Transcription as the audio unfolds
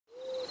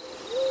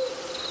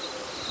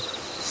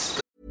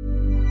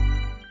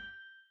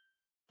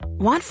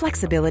Want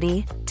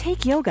flexibility?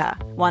 Take yoga.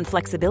 Want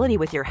flexibility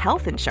with your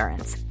health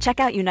insurance? Check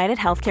out United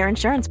Healthcare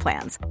Insurance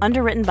Plans.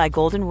 Underwritten by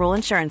Golden Rule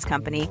Insurance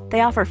Company, they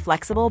offer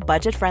flexible,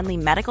 budget-friendly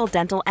medical,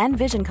 dental, and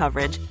vision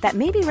coverage that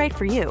may be right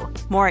for you.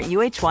 More at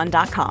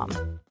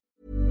uh1.com.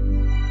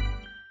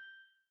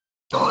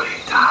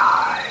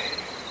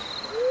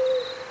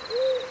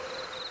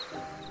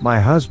 My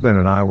husband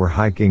and I were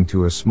hiking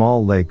to a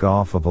small lake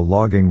off of a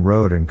logging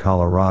road in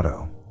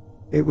Colorado.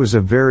 It was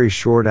a very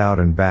short out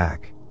and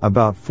back,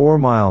 about 4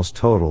 miles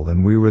total,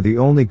 and we were the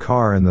only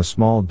car in the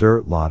small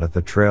dirt lot at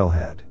the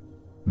trailhead.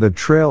 The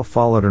trail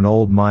followed an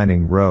old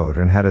mining road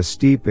and had a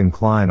steep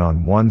incline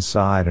on one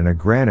side and a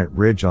granite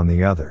ridge on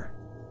the other.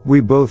 We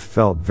both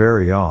felt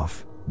very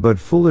off, but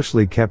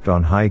foolishly kept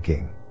on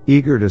hiking,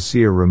 eager to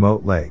see a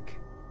remote lake.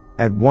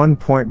 At one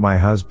point my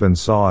husband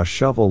saw a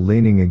shovel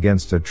leaning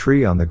against a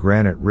tree on the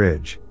granite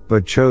ridge,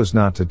 but chose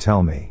not to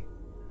tell me.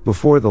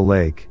 Before the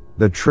lake,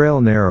 the trail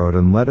narrowed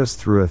and led us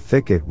through a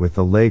thicket with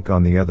the lake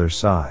on the other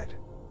side.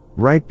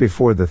 Right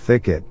before the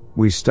thicket,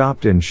 we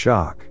stopped in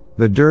shock.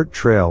 The dirt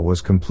trail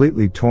was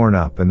completely torn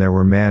up and there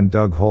were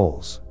man-dug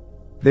holes.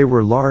 They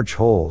were large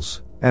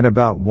holes, and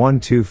about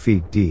 1-2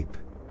 feet deep.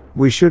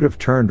 We should have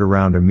turned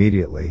around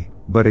immediately,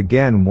 but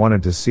again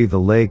wanted to see the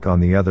lake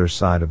on the other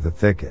side of the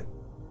thicket.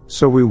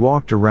 So we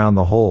walked around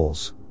the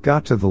holes,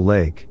 got to the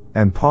lake,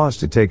 and paused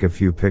to take a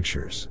few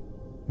pictures.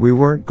 We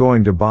weren't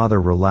going to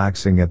bother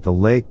relaxing at the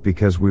lake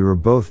because we were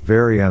both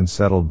very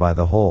unsettled by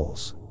the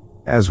holes.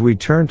 As we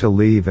turned to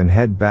leave and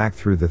head back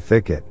through the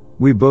thicket,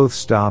 we both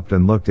stopped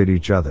and looked at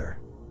each other.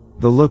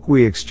 The look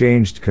we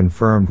exchanged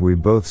confirmed we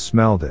both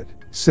smelled it,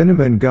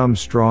 cinnamon gum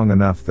strong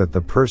enough that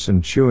the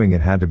person chewing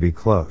it had to be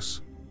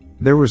close.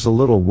 There was a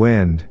little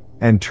wind,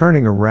 and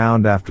turning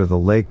around after the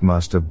lake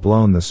must have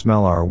blown the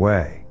smell our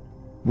way.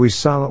 We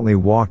silently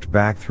walked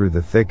back through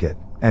the thicket,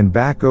 and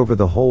back over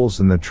the holes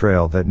in the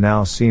trail that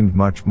now seemed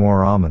much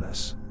more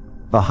ominous.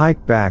 The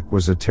hike back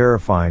was a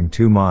terrifying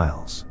 2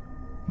 miles.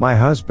 My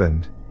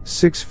husband,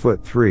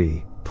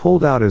 6'3",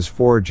 pulled out his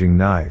foraging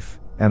knife,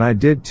 and I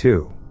did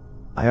too.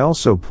 I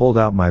also pulled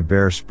out my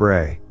bear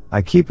spray.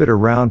 I keep it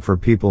around for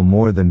people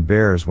more than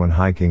bears when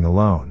hiking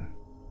alone.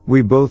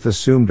 We both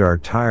assumed our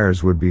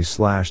tires would be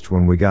slashed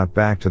when we got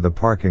back to the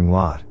parking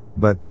lot,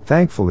 but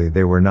thankfully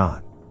they were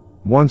not.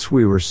 Once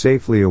we were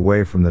safely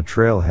away from the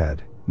trailhead,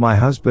 my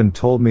husband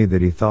told me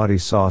that he thought he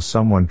saw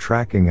someone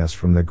tracking us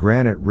from the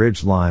granite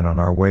ridge line on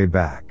our way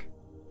back.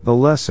 The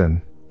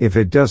lesson: if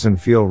it doesn't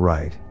feel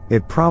right,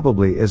 it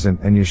probably isn't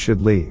and you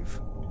should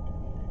leave.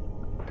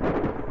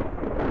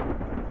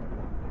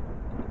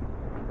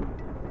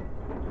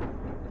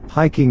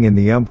 Hiking in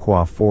the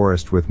Umpqua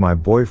Forest with my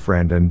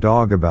boyfriend and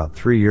dog about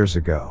 3 years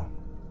ago.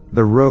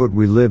 The road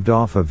we lived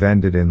off of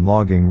ended in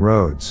logging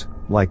roads,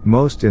 like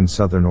most in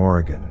southern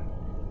Oregon.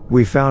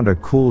 We found a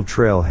cool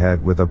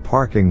trailhead with a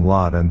parking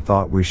lot and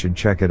thought we should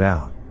check it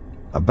out.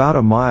 About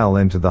a mile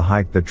into the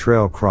hike the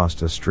trail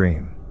crossed a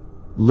stream.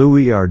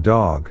 Louie, our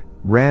dog,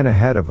 ran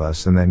ahead of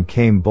us and then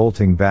came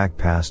bolting back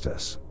past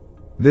us.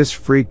 This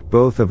freaked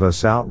both of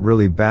us out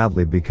really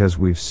badly because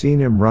we've seen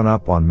him run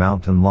up on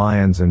mountain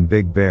lions and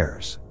big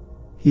bears.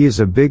 He is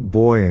a big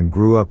boy and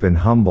grew up in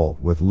Humboldt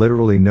with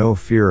literally no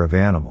fear of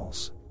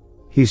animals.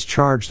 He's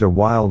charged a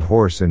wild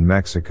horse in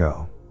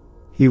Mexico.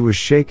 He was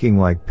shaking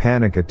like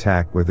panic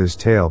attack with his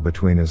tail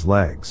between his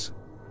legs.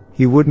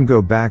 He wouldn't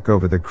go back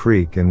over the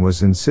creek and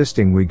was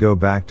insisting we go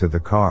back to the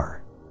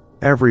car.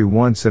 Every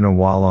once in a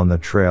while on the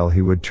trail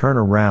he would turn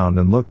around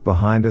and look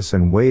behind us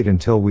and wait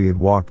until we had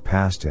walked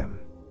past him.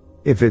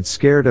 If it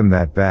scared him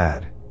that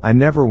bad, I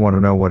never want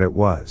to know what it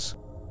was.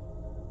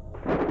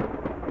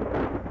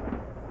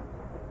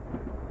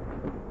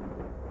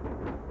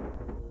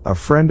 A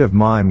friend of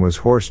mine was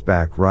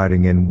horseback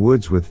riding in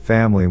woods with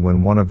family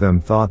when one of them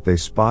thought they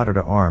spotted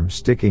an arm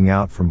sticking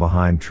out from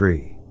behind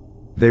tree.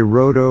 They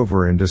rode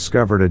over and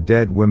discovered a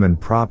dead woman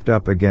propped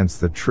up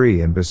against the tree,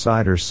 and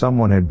beside her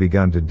someone had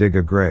begun to dig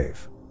a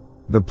grave.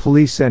 The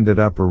police ended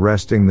up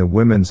arresting the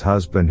woman's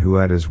husband, who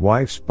had his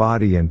wife's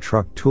body and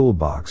truck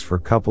toolbox for a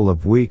couple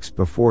of weeks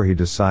before he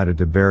decided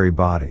to bury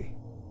body.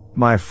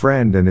 My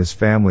friend and his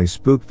family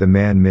spooked the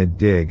man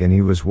mid-dig, and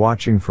he was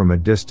watching from a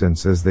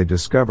distance as they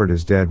discovered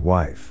his dead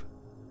wife.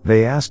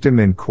 They asked him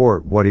in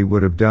court what he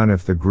would have done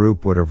if the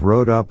group would have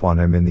rode up on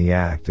him in the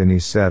act, and he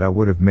said, "I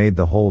would have made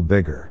the hole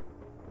bigger."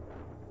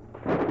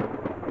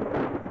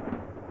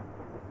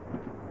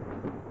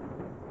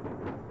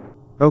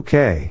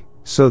 Okay,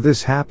 so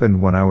this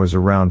happened when I was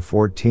around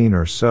 14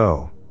 or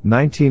so,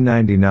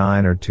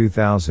 1999 or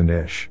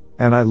 2000-ish,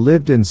 and I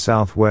lived in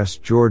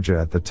southwest Georgia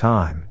at the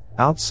time,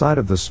 outside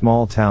of the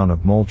small town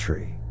of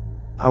Moultrie.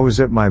 I was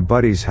at my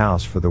buddy's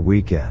house for the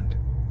weekend.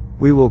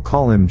 We will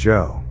call him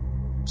Joe.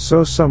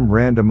 So some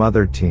random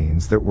other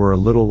teens that were a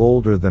little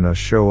older than us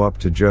show up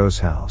to Joe's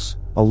house,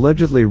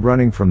 allegedly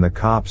running from the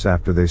cops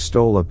after they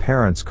stole a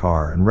parent's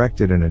car and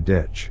wrecked it in a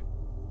ditch.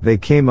 They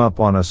came up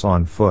on us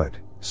on foot,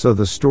 so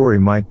the story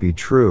might be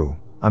true,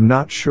 I'm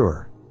not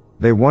sure.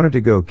 They wanted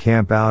to go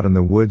camp out in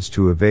the woods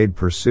to evade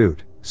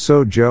pursuit,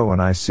 so Joe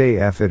and I say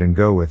F it and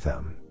go with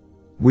them.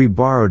 We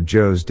borrowed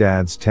Joe's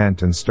dad's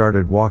tent and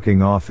started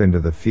walking off into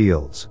the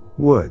fields,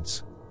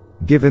 woods.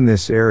 Given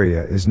this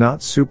area is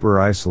not super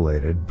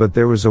isolated, but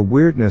there was a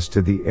weirdness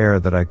to the air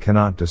that I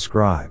cannot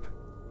describe.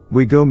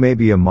 We go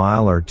maybe a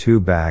mile or two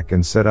back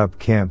and set up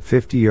camp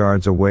 50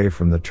 yards away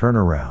from the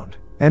turnaround,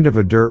 end of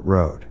a dirt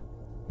road.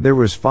 There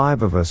was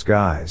 5 of us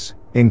guys,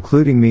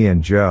 including me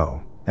and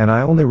Joe, and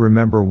I only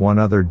remember one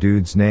other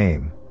dude's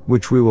name,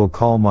 which we will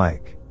call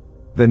Mike.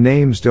 The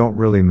names don't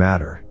really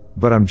matter,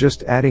 but I'm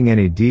just adding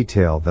any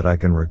detail that I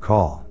can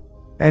recall.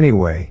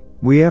 Anyway,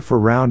 we F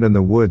around in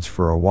the woods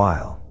for a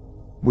while.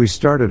 We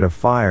started a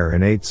fire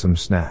and ate some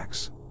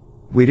snacks.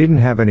 We didn't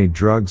have any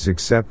drugs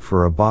except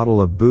for a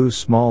bottle of booze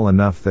small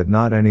enough that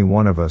not any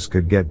one of us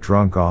could get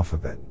drunk off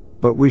of it,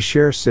 but we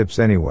share sips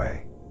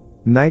anyway.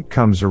 Night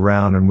comes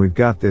around and we've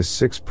got this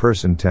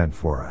 6-person tent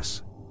for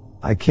us.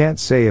 I can't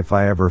say if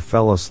I ever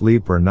fell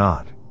asleep or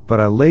not, but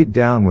I laid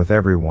down with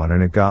everyone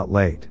and it got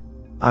late.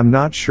 I'm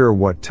not sure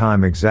what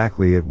time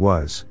exactly it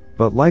was,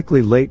 but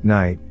likely late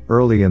night,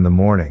 early in the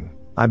morning.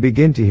 I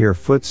begin to hear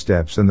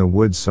footsteps in the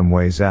woods some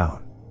ways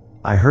out.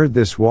 I heard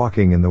this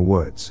walking in the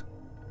woods.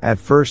 At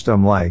first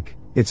I'm like,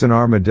 it's an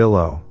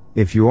armadillo.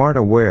 If you aren't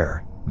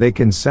aware, they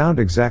can sound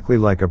exactly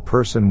like a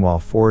person while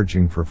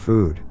foraging for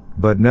food,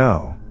 but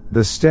no,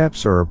 the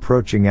steps are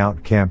approaching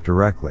out camp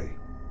directly.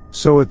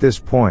 So at this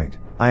point,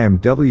 I am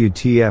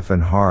WTF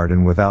and hard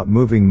and without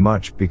moving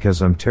much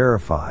because I'm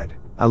terrified.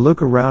 I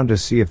look around to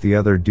see if the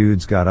other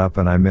dudes got up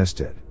and I missed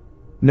it.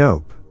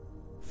 Nope.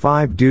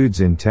 5 dudes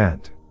in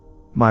tent.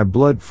 My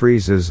blood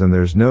freezes and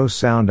there's no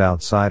sound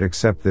outside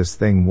except this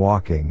thing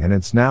walking, and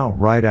it's now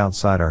right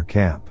outside our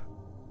camp.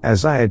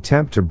 As I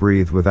attempt to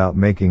breathe without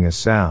making a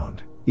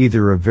sound,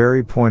 either a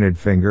very pointed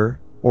finger,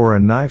 or a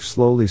knife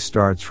slowly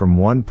starts from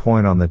one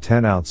point on the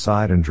tent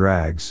outside and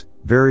drags,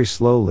 very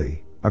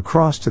slowly,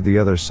 across to the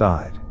other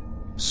side.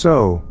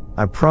 So,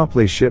 I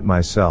promptly shit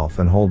myself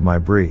and hold my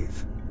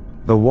breath.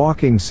 The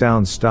walking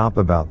sounds stop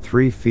about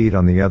 3 feet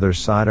on the other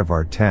side of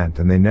our tent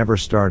and they never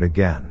start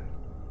again.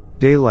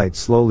 Daylight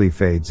slowly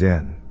fades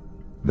in.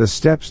 The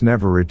steps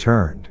never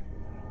returned.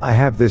 I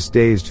have this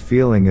dazed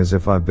feeling as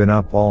if I've been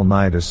up all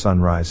night as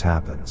sunrise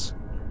happens.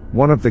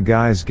 One of the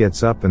guys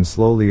gets up and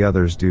slowly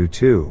others do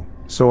too,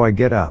 so I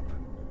get up.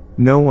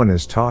 No one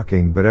is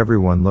talking but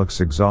everyone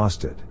looks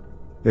exhausted.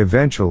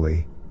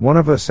 Eventually, one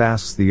of us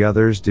asks the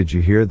others, "Did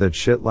you hear that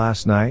shit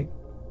last night?"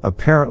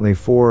 Apparently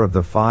 4 of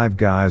the 5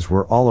 guys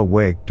were all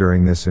awake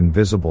during this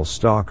invisible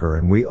stalker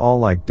and we all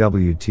like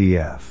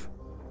WTF.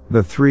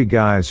 The 3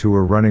 guys who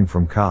were running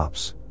from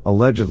cops,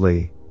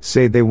 allegedly,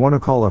 say they want to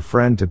call a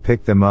friend to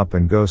pick them up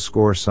and go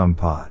score some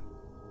pot.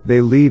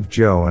 They leave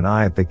Joe and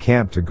I at the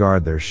camp to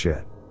guard their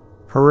shit.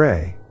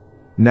 Hooray.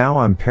 Now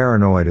I'm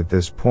paranoid at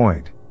this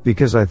point,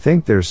 because I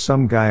think there's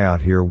some guy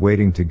out here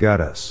waiting to gut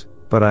us,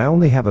 but I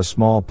only have a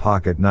small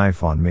pocket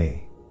knife on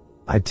me.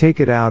 I take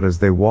it out as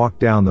they walk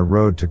down the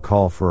road to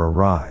call for a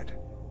ride.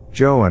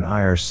 Joe and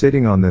I are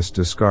sitting on this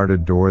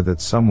discarded door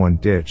that someone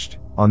ditched,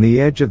 on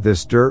the edge of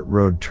this dirt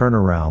road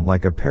turnaround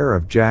like a pair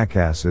of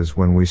jackasses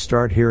when we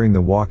start hearing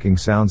the walking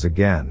sounds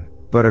again,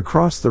 but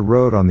across the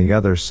road on the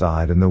other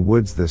side in the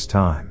woods this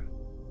time.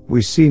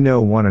 We see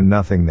no one and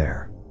nothing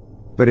there.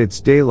 But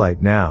it's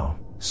daylight now,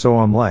 so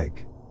I'm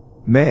like,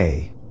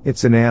 May,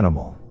 it's an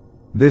animal.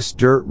 This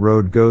dirt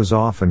road goes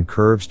off and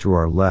curves to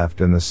our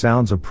left and the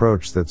sounds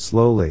approach that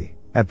slowly,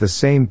 at the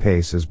same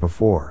pace as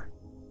before.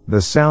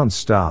 The sounds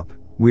stop,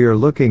 we are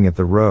looking at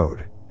the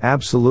road,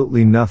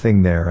 absolutely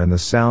nothing there, and the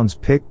sounds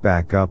pick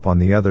back up on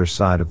the other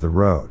side of the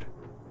road.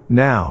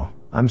 Now,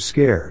 I'm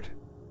scared.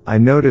 I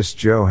notice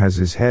Joe has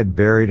his head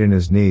buried in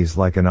his knees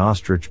like an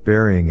ostrich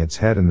burying its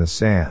head in the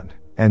sand,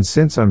 and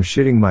since I'm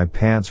shitting my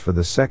pants for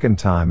the second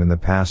time in the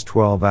past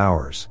 12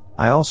 hours,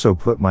 I also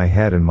put my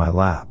head in my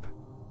lap.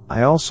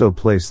 I also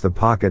place the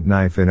pocket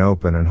knife in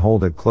open and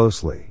hold it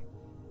closely.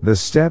 The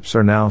steps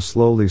are now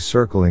slowly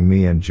circling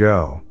me and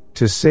Joe,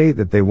 to say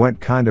that they went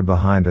kinda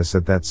behind us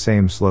at that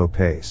same slow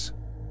pace.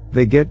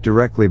 They get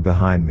directly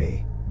behind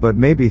me, but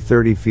maybe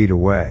 30 feet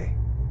away.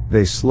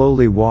 They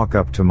slowly walk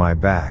up to my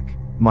back,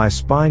 my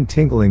spine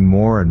tingling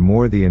more and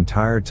more the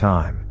entire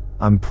time.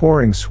 I'm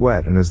pouring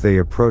sweat, and as they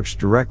approach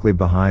directly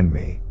behind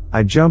me,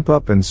 I jump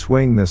up and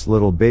swing this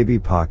little baby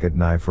pocket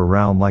knife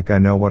around like I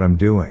know what I'm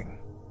doing.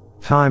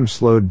 Time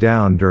slowed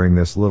down during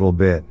this little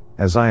bit,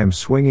 as I am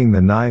swinging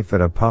the knife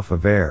at a puff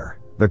of air.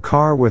 The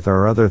car with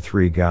our other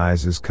 3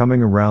 guys is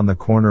coming around the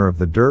corner of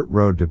the dirt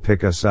road to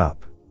pick us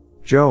up.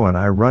 Joe and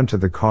I run to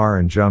the car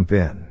and jump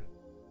in.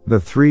 The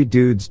 3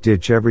 dudes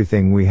ditch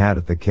everything we had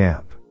at the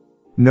camp.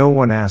 No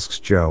one asks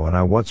Joe and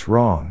I what's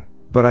wrong,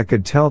 but I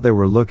could tell they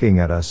were looking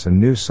at us and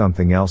knew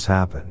something else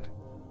happened.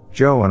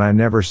 Joe and I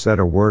never said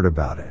a word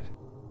about it.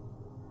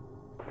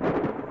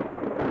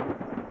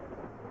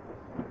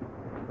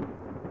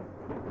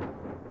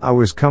 I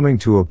was coming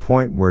to a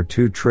point where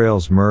 2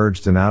 trails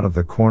merged, and out of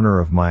the corner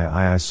of my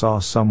eye I saw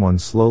someone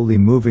slowly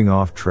moving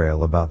off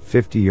trail about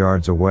 50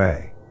 yards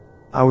away.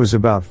 I was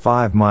about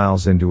 5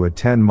 miles into a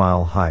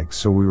 10-mile hike,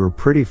 so we were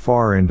pretty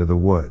far into the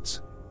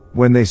woods.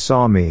 When they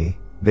saw me,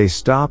 They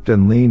stopped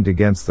and leaned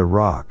against the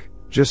rock,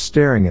 just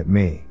staring at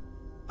me.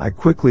 I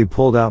quickly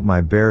pulled out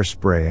my bear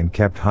spray and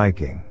kept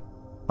hiking.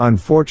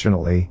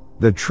 Unfortunately,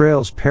 the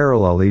trails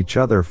parallel each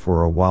other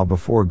for a while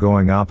before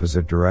going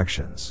opposite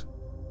directions.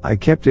 I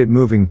kept it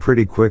moving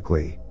pretty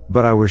quickly,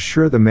 but I was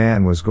sure the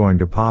man was going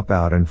to pop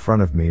out in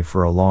front of me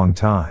for a long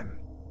time.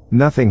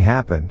 Nothing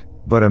happened,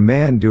 but a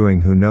man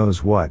doing who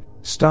knows what,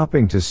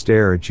 stopping to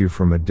stare at you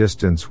from a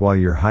distance while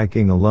you're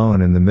hiking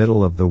alone in the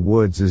middle of the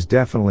woods is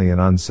definitely an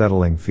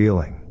unsettling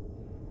feeling.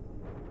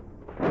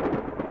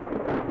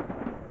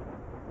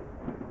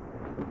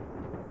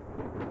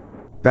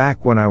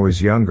 Back when I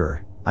was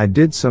younger, I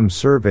did some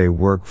survey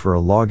work for a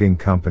logging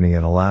company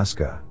in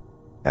Alaska.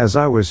 As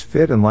I was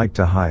fit and liked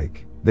to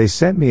hike, they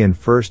sent me in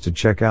first to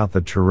check out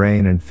the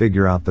terrain and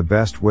figure out the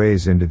best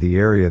ways into the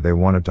area they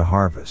wanted to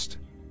harvest.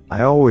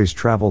 I always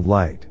traveled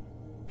light.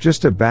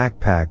 Just a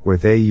backpack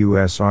with a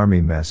U.S.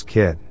 Army mess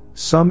kit,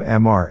 some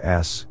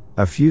MRS,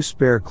 a few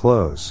spare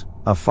clothes,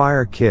 a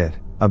fire kit,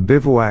 a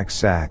bivouac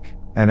sack,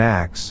 an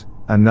axe,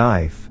 a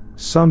knife,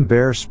 some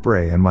bear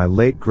spray and my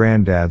late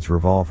granddad's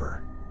revolver.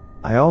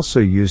 I also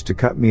used to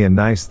cut me a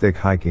nice thick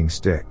hiking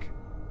stick.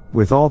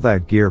 With all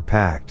that gear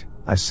packed,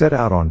 I set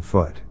out on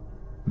foot.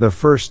 The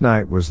first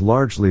night was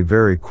largely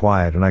very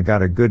quiet and I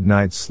got a good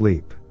night's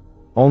sleep.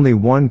 Only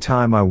one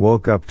time I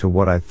woke up to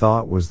what I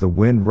thought was the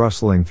wind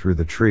rustling through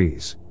the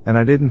trees, and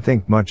I didn't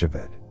think much of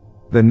it.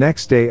 The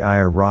next day I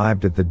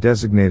arrived at the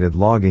designated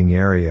logging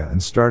area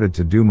and started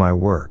to do my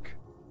work.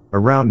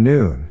 Around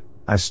noon,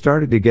 I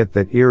started to get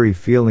that eerie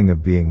feeling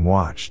of being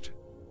watched.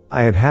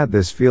 I had had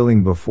this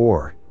feeling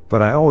before,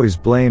 but I always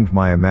blamed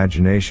my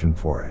imagination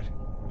for it.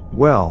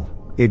 Well,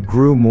 it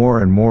grew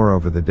more and more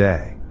over the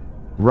day.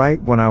 Right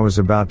when I was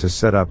about to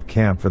set up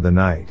camp for the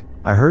night,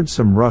 I heard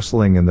some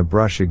rustling in the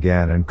brush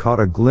again and caught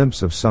a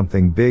glimpse of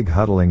something big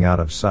huddling out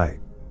of sight.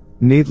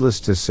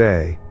 Needless to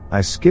say, I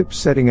skipped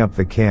setting up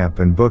the camp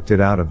and booked it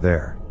out of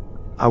there.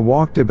 I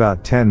walked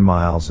about 10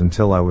 miles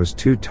until I was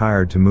too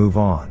tired to move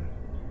on.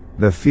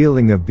 The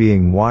feeling of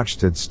being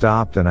watched had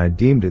stopped and I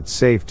deemed it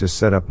safe to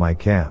set up my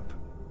camp.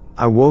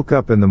 I woke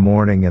up in the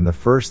morning and the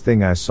first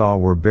thing I saw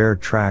were bare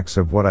tracks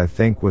of what I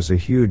think was a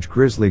huge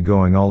grizzly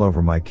going all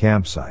over my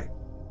campsite.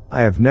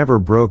 I have never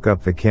broke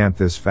up the camp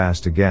this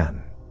fast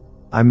again.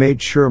 I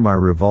made sure my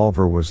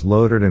revolver was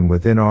loaded and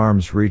within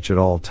arm's reach at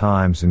all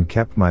times and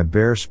kept my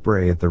bear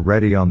spray at the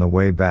ready on the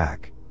way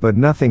back, but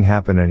nothing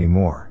happened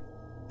anymore.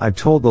 I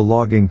told the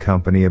logging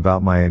company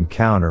about my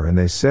encounter and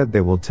they said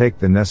they will take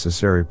the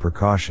necessary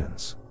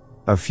precautions.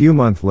 A few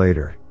months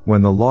later,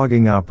 when the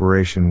logging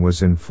operation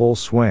was in full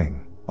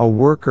swing, a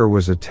worker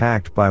was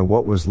attacked by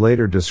what was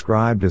later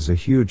described as a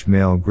huge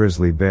male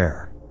grizzly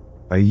bear.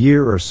 A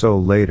year or so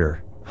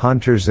later,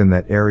 hunters in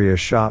that area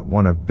shot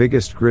one of the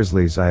biggest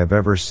grizzlies I have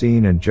ever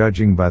seen, and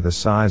judging by the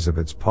size of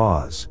its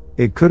paws,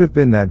 it could have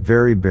been that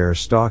very bear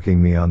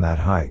stalking me on that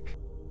hike.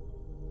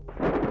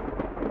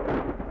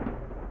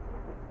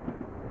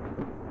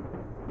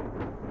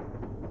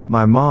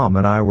 My mom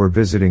and I were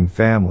visiting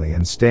family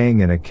and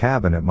staying in a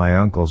cabin at my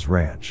uncle's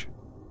ranch.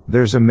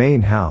 There's a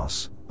main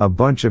house, a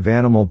bunch of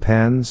animal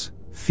pens,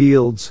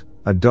 fields,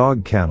 a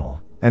dog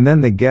kennel, and then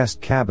the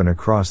guest cabin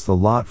across the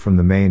lot from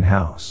the main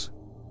house.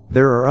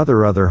 There are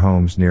other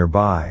homes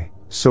nearby,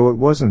 so it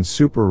wasn't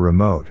super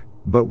remote,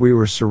 but we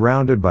were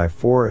surrounded by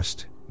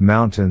forest,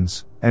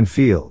 mountains, and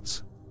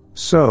fields.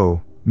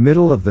 So,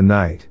 middle of the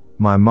night,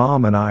 my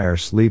mom and I are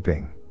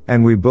sleeping,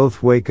 and we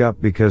both wake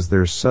up because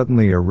there's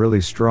suddenly a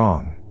really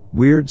strong,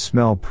 weird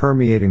smell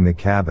permeating the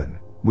cabin.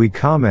 We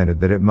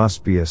commented that it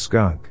must be a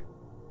skunk.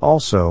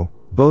 Also,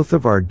 both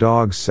of our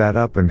dogs sat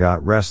up and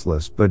got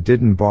restless but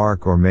didn't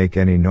bark or make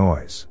any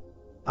noise.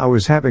 I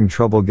was having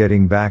trouble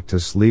getting back to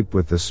sleep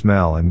with the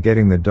smell and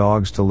getting the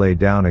dogs to lay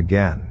down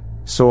again,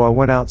 so I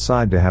went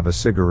outside to have a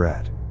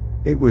cigarette.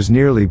 It was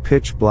nearly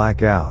pitch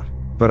black out,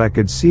 but I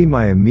could see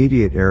my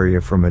immediate area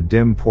from a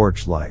dim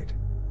porch light.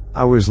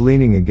 I was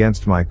leaning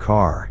against my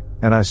car,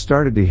 and I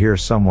started to hear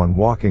someone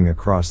walking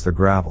across the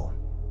gravel.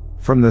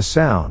 From the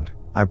sound,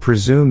 I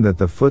presumed that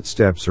the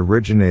footsteps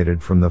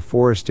originated from the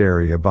forest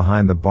area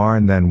behind the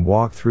barn, then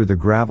walked through the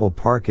gravel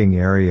parking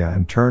area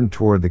and turned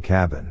toward the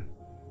cabin.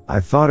 I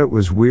thought it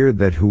was weird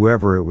that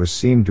whoever it was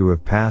seemed to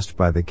have passed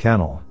by the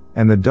kennel,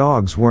 and the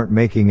dogs weren't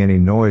making any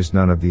noise,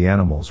 none of the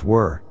animals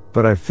were,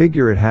 but I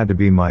figure it had to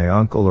be my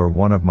uncle or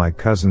one of my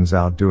cousins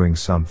out doing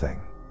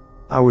something.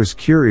 I was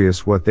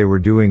curious what they were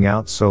doing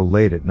out so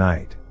late at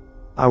night.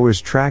 I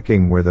was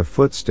tracking where the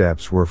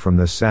footsteps were from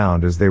the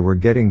sound as they were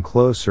getting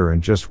closer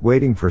and just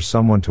waiting for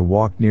someone to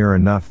walk near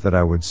enough that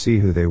I would see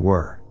who they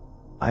were.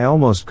 I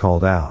almost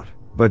called out,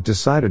 but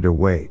decided to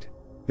wait.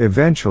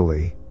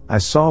 Eventually, I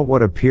saw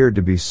what appeared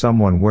to be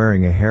someone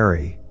wearing a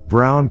hairy,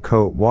 brown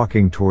coat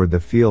walking toward the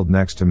field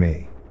next to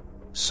me.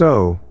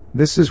 So,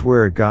 this is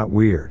where it got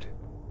weird.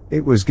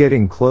 It was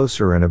getting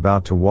closer and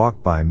about to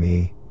walk by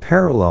me,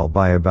 parallel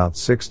by about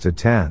 6 to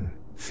 10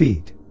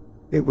 feet.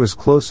 It was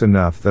close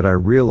enough that I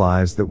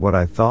realized that what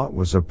I thought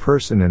was a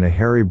person in a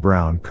hairy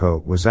brown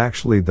coat was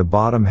actually the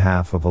bottom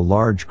half of a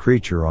large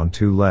creature on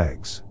 2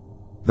 legs.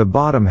 The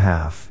bottom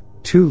half,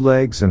 2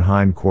 legs and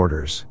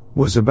hindquarters,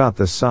 was about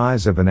the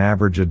size of an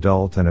average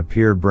adult and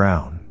appeared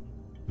brown.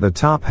 The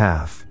top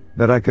half,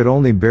 that I could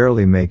only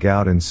barely make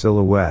out in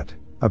silhouette,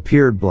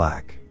 appeared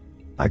black.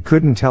 I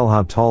couldn't tell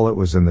how tall it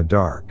was in the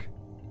dark.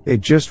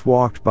 It just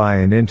walked by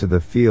and into the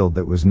field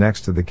that was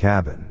next to the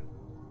cabin.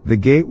 The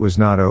gate was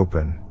not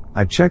open.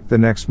 I checked the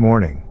next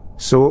morning,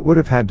 so it would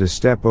have had to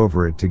step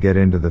over it to get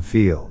into the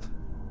field.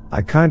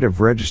 I kind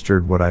of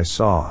registered what I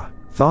saw,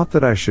 thought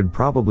that I should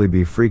probably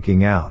be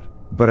freaking out,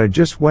 but I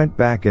just went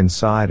back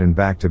inside and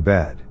back to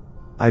bed.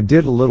 I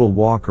did a little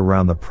walk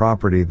around the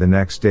property the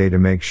next day to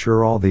make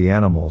sure all the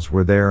animals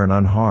were there and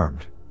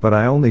unharmed, but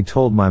I only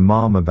told my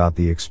mom about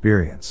the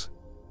experience.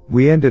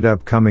 We ended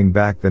up coming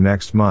back the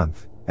next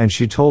month, and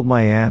she told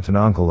my aunt and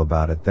uncle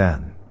about it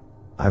then.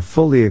 I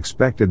fully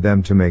expected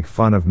them to make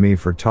fun of me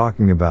for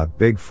talking about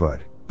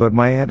Bigfoot, but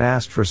my aunt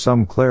asked for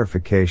some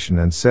clarification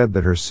and said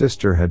that her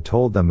sister had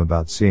told them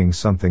about seeing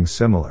something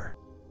similar.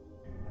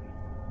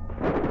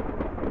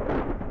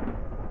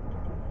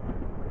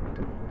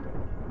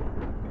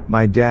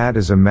 My dad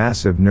is a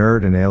massive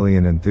nerd and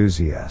alien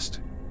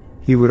enthusiast.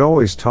 He would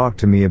always talk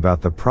to me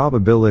about the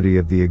probability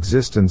of the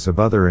existence of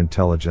other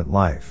intelligent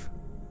life.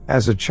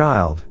 As a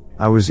child,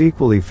 I was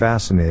equally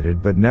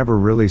fascinated but never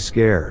really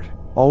scared,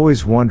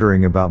 always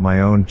wondering about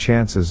my own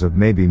chances of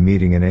maybe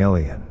meeting an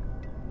alien.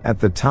 At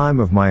the time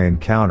of my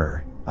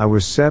encounter, I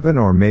was 7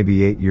 or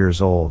maybe 8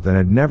 years old and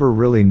had never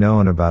really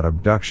known about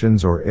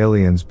abductions or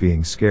aliens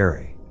being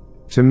scary.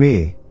 To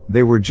me,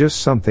 they were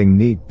just something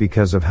neat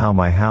because of how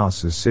my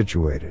house is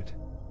situated.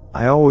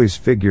 I always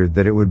figured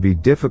that it would be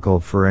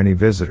difficult for any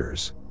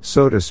visitors,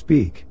 so to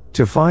speak,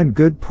 to find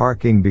good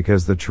parking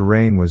because the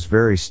terrain was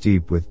very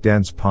steep with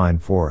dense pine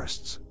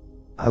forests.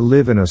 I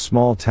live in a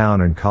small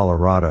town in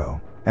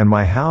Colorado, and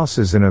my house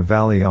is in a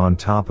valley on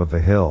top of a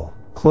hill,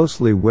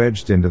 closely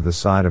wedged into the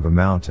side of a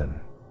mountain.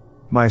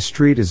 My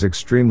street is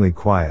extremely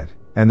quiet,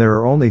 and there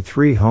are only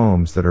 3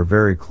 homes that are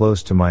very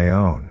close to my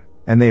own,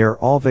 and they are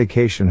all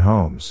vacation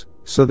homes,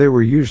 so they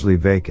were usually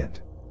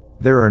vacant.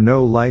 There are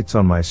no lights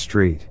on my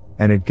street,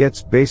 and it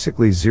gets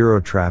basically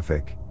 0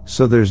 traffic,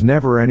 so there's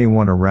never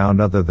anyone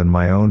around other than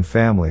my own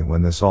family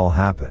when this all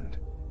happened.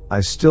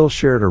 I still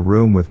shared a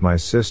room with my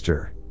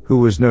sister, who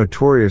was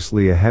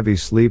notoriously a heavy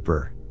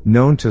sleeper,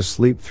 known to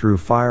sleep through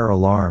fire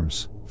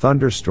alarms,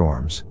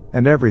 thunderstorms,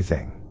 and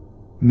everything.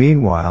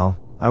 Meanwhile,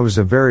 I was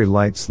a very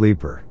light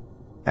sleeper.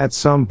 At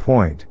some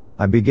point,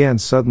 I began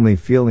suddenly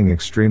feeling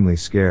extremely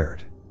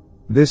scared.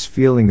 This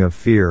feeling of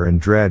fear and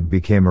dread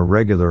became a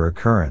regular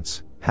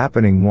occurrence,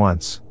 happening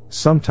once,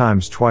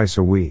 sometimes twice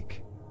a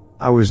week.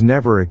 I was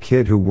never a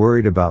kid who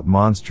worried about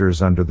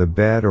monsters under the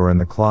bed or in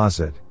the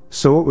closet,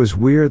 so it was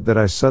weird that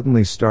I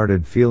suddenly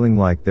started feeling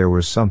like there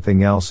was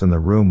something else in the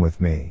room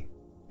with me.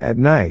 At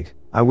night,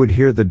 I would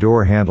hear the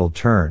door handle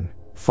turn,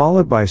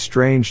 followed by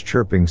strange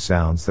chirping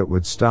sounds that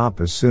would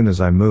stop as soon as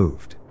I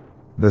moved.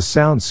 The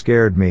sound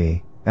scared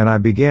me, and I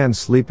began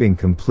sleeping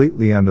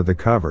completely under the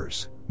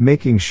covers,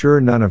 making sure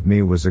none of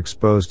me was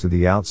exposed to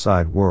the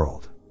outside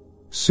world.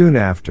 Soon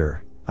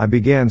after, I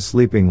began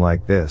sleeping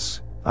like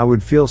this. I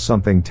would feel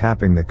something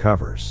tapping the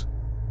covers.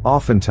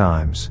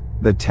 Oftentimes,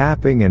 the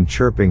tapping and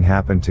chirping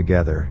happened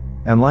together,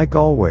 and like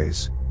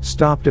always,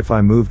 stopped if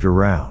I moved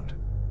around.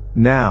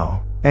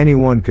 Now,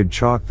 anyone could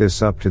chalk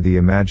this up to the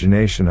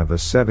imagination of a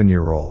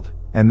 7-year-old,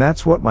 and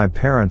that's what my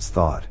parents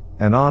thought,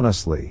 and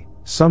honestly,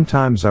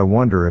 sometimes I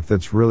wonder if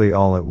that's really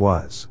all it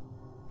was.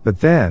 But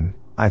then,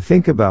 I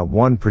think about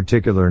one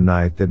particular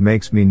night that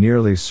makes me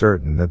nearly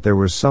certain that there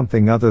was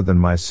something other than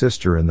my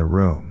sister in the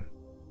room.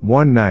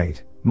 One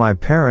night, my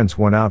parents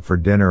went out for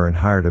dinner and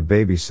hired a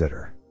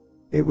babysitter.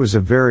 It was a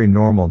very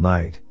normal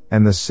night,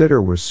 and the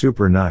sitter was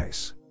super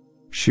nice.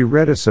 She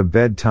read us a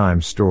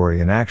bedtime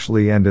story and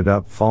actually ended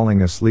up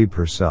falling asleep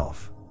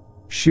herself.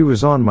 She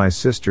was on my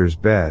sister's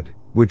bed,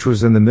 which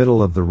was in the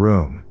middle of the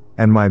room,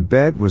 and my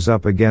bed was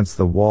up against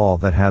the wall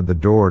that had the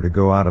door to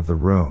go out of the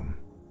room.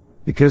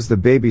 Because the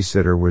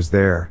babysitter was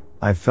there,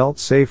 I felt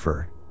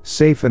safer,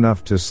 safe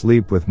enough to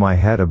sleep with my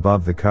head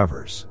above the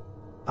covers.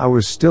 I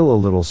was still a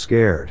little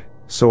scared,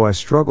 so I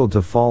struggled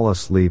to fall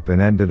asleep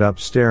and ended up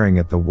staring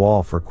at the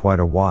wall for quite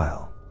a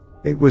while.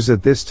 It was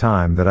at this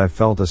time that I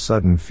felt a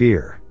sudden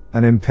fear,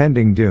 an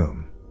impending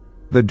doom.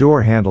 The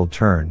door handle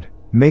turned,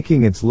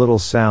 making its little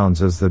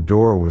sounds as the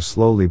door was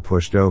slowly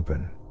pushed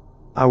open.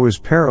 I was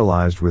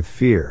paralyzed with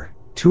fear,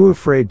 too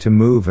afraid to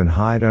move and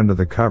hide under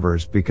the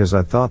covers because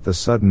I thought the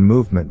sudden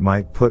movement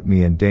might put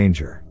me in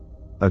danger.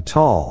 A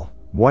tall,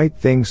 white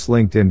thing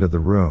slinked into the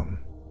room.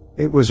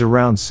 It was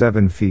around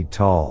 7 feet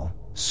tall,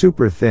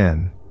 super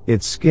thin,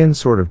 its skin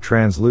sort of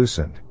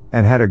translucent,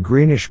 and had a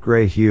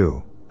greenish-gray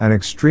hue, an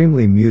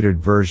extremely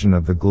muted version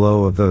of the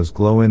glow of those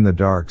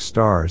glow-in-the-dark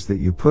stars that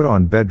you put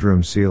on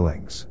bedroom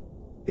ceilings.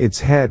 Its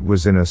head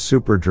was in a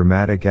super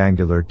dramatic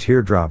angular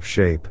teardrop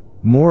shape,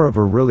 more of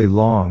a really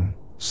long,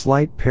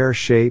 slight pear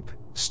shape,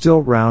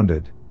 still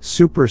rounded,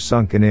 super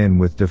sunken in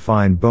with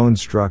defined bone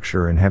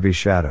structure and heavy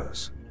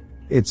shadows.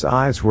 Its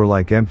eyes were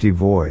like empty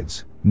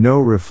voids, no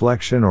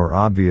reflection or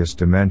obvious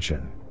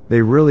dimension.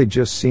 They really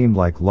just seemed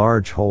like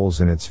large holes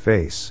in its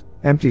face,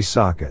 empty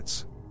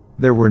sockets.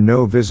 There were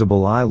no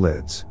visible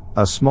eyelids,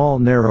 a small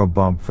narrow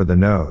bump for the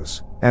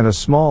nose, and a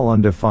small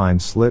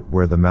undefined slit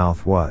where the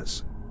mouth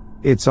was.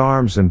 Its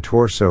arms and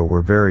torso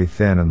were very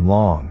thin and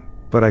long,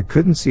 but I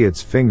couldn't see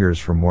its fingers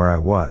from where I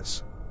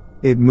was.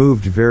 It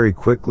moved very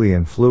quickly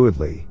and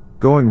fluidly,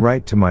 going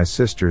right to my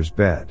sister's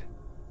bed.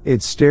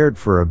 It stared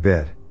for a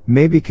bit,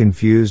 maybe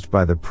confused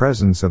by the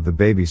presence of the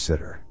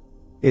babysitter.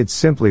 It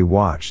simply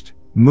watched,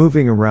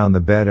 moving around the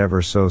bed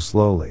ever so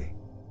slowly.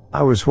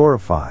 I was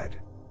horrified.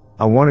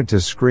 I wanted to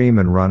scream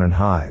and run and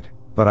hide,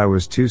 but I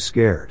was too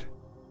scared.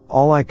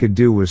 All I could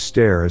do was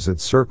stare as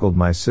it circled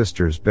my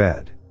sister's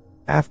bed.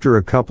 After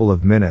a couple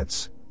of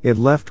minutes, it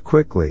left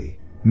quickly,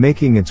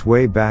 making its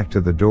way back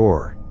to the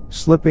door,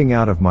 slipping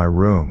out of my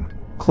room,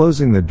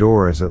 closing the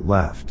door as it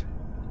left.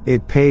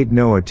 It paid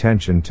no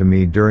attention to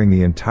me during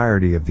the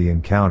entirety of the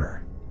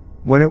encounter.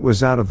 When it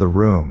was out of the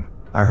room,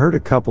 I heard a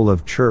couple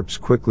of chirps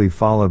quickly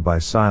followed by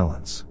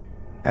silence.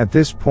 At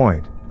this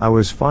point, I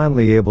was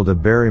finally able to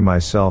bury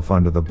myself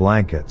under the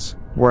blankets,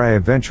 where I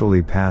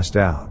eventually passed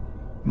out.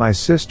 My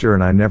sister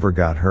and I never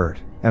got hurt,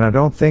 and I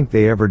don't think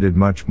they ever did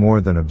much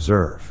more than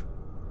observe.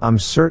 I'm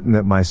certain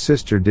that my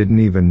sister didn't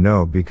even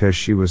know because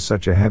she was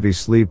such a heavy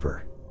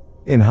sleeper.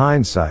 In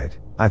hindsight,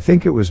 I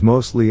think it was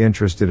mostly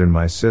interested in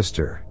my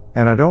sister,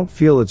 and I don't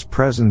feel its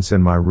presence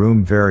in my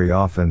room very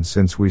often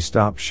since we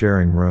stopped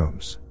sharing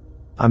rooms.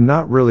 I'm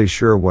not really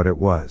sure what it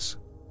was.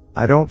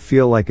 I don't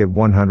feel like it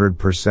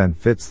 100%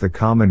 fits the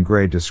common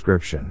gray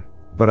description,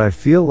 but I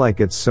feel like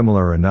it's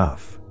similar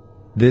enough.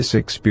 This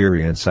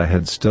experience I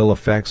had still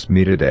affects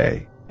me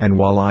today, and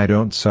while I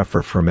don't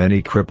suffer from any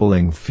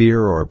crippling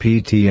fear or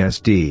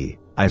PTSD,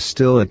 I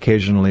still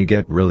occasionally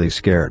get really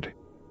scared.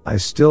 I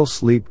still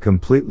sleep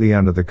completely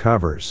under the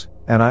covers,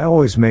 and I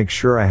always make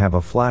sure I have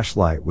a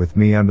flashlight with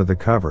me under the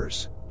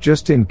covers,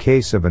 just in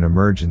case of an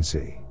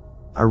emergency.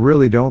 I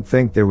really don't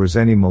think there was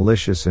any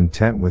malicious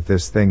intent with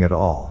this thing at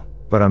all,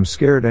 but I'm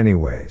scared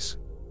anyways.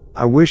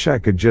 I wish I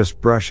could just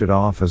brush it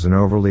off as an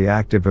overly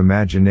active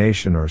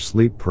imagination or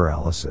sleep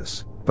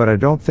paralysis, but I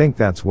don't think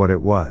that's what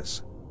it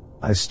was.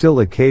 I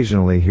still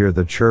occasionally hear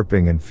the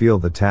chirping and feel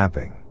the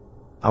tapping.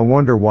 I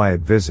wonder why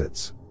it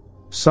visits.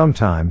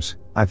 Sometimes,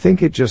 I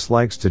think it just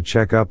likes to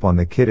check up on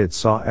the kid it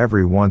saw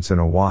every once in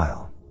a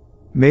while.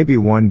 Maybe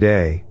one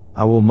day,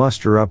 I will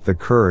muster up the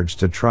courage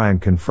to try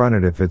and confront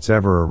it if it's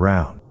ever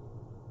around.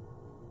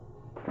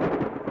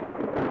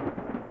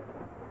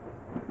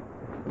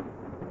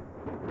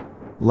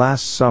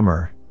 Last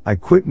summer, I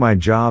quit my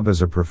job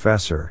as a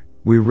professor,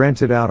 we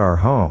rented out our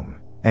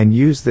home, and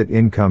used that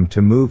income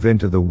to move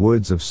into the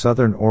woods of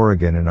southern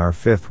Oregon in our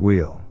fifth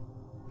wheel.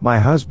 My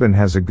husband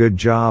has a good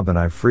job and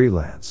I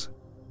freelance.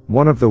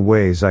 One of the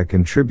ways I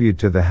contribute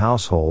to the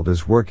household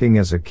is working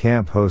as a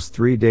camp host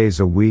 3 days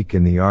a week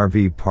in the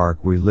RV park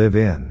we live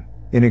in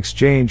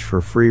exchange for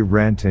free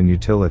rent and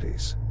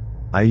utilities.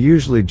 I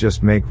usually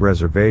just make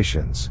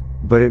reservations,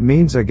 but it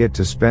means I get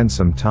to spend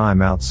some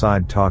time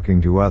outside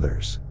talking to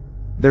others.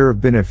 There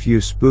have been a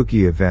few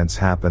spooky events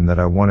happen that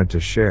I wanted to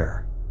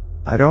share.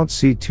 I don't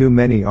see too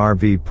many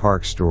RV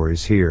park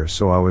stories here,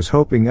 so I was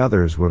hoping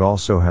others would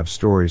also have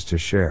stories to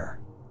share.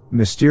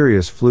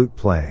 Mysterious flute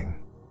playing.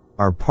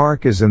 Our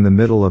park is in the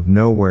middle of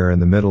nowhere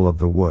in the middle of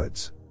the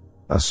woods.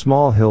 A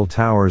small hill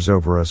towers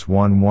over us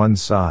on one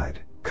side,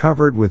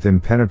 covered with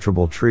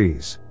impenetrable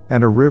trees,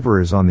 and a river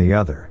is on the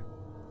other.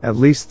 At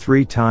least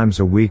 3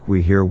 times a week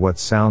we hear what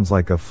sounds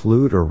like a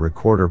flute or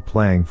recorder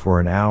playing for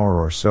an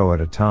hour or so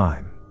at a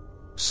time.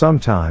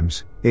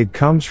 Sometimes, it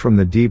comes from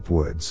the deep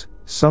woods,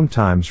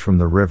 sometimes from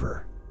the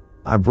river.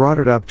 I brought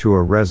it up to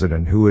a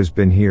resident who has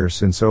been here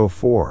since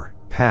 '04,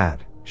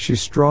 Pat. She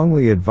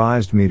strongly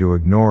advised me to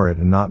ignore it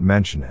and not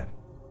mention it.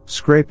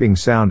 Scraping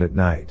sound at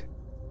night.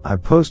 I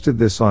posted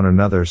this on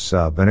another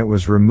sub and it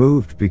was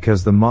removed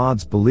because the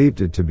mods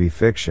believed it to be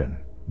fiction,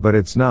 but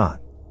it's not.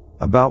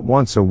 About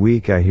once a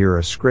week I hear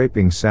a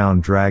scraping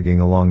sound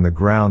dragging along the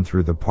ground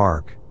through the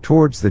park,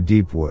 towards the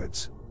deep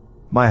woods.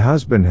 My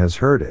husband has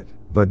heard it,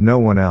 but no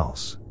one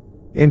else.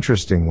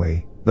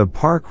 Interestingly, the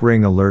park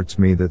ring alerts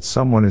me that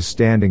someone is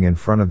standing in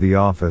front of the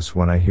office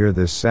when I hear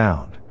this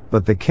sound,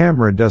 but the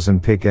camera doesn't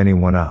pick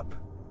anyone up.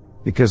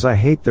 Because I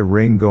hate the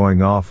ring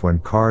going off when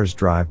cars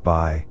drive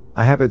by,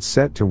 I have it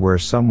set to where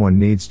someone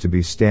needs to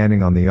be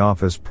standing on the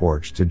office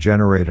porch to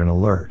generate an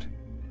alert.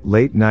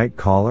 Late night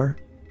caller?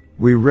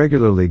 We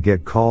regularly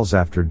get calls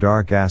after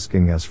dark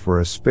asking us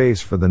for a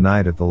space for the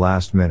night at the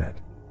last minute.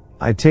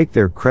 I take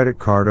their credit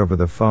card over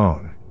the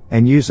phone,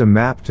 and use a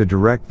map to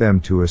direct them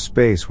to a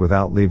space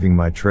without leaving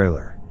my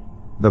trailer.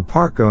 The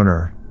park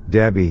owner,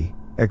 Debbie,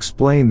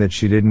 explained that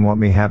she didn't want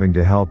me having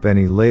to help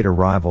any late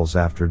arrivals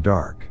after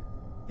dark.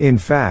 In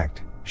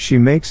fact, she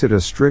makes it a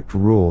strict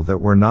rule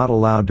that we're not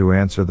allowed to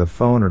answer the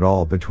phone at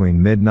all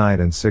between midnight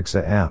and 6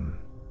 a.m.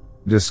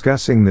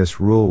 Discussing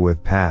this rule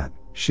with Pat,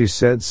 she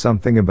said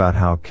something about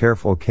how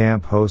careful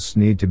camp hosts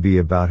need to be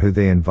about who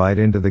they invite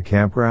into the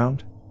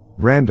campground.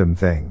 Random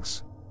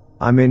things.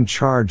 I'm in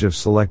charge of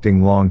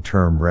selecting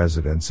long-term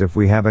residents if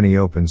we have any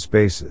open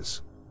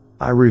spaces.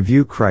 I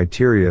review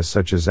criteria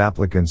such as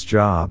applicant's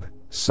job,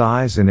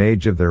 size and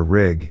age of their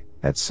rig,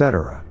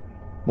 etc.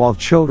 While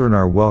children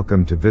are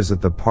welcome to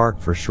visit the park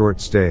for short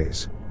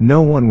stays,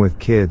 no one with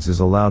kids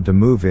is allowed to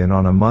move in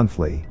on a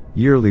monthly,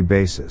 yearly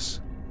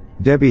basis.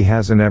 Debbie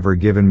hasn't ever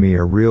given me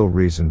a real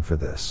reason for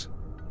this.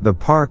 The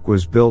park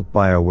was built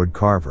by a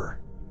woodcarver.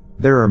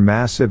 There are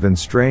massive and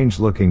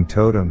strange-looking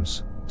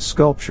totems,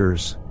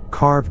 sculptures,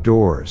 carved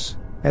doors,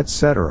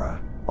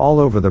 etc., all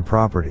over the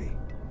property.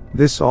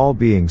 This all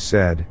being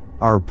said,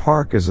 our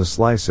park is a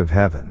slice of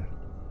heaven.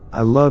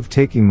 I love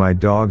taking my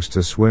dogs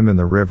to swim in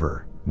the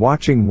river,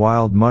 watching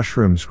wild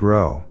mushrooms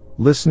grow,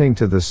 listening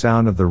to the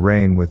sound of the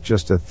rain with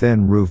just a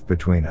thin roof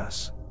between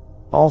us.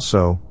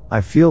 Also, I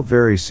feel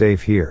very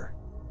safe here.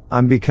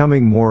 I'm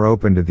becoming more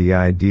open to the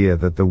idea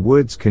that the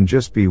woods can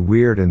just be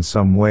weird in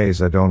some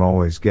ways I don't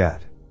always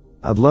get.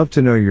 I'd love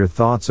to know your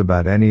thoughts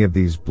about any of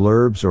these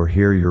blurbs or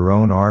hear your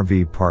own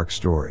RV park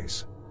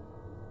stories.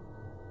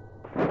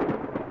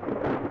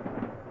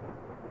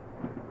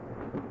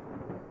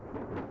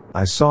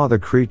 I saw the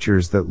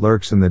creatures that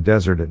lurks in the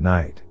desert at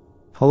night.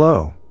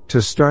 Hello.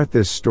 To start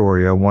this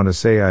story, I want to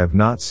say I have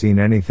not seen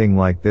anything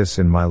like this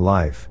in my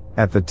life.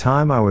 At the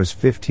time I was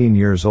 15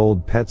 years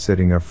old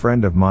pet-sitting a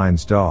friend of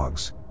mine's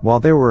dogs,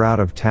 while they were out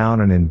of town,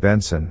 and in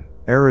Benson,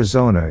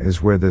 Arizona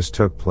is where this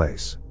took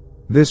place.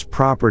 This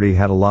property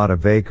had a lot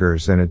of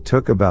acres and it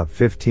took about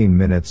 15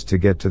 minutes to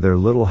get to their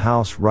little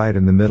house right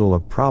in the middle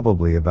of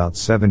probably about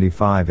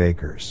 75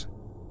 acres.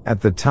 At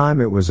the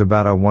time it was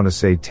about, I want to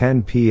say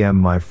 10 p.m.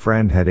 My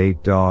friend had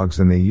 8 dogs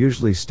and they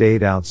usually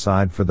stayed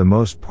outside for the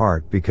most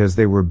part because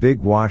they were big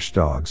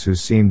watchdogs who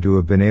seemed to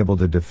have been able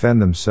to defend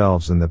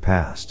themselves in the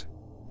past.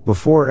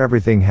 Before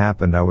everything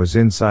happened, I was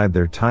inside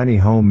their tiny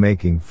home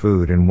making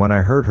food, and when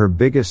I heard her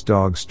biggest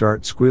dog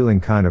start squealing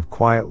kind of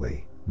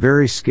quietly,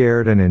 very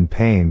scared and in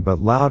pain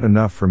but loud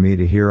enough for me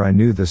to hear, I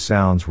knew the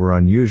sounds were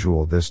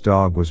unusual this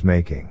dog was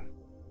making.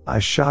 I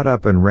shot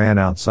up and ran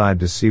outside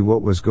to see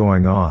what was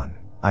going on.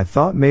 I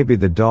thought maybe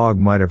the dog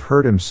might have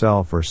hurt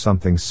himself or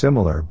something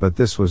similar, but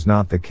this was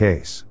not the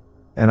case.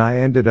 And I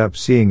ended up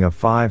seeing a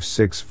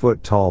 5-6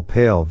 foot tall,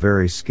 pale,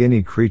 very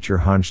skinny creature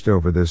hunched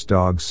over this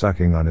dog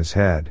sucking on his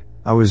head.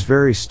 I was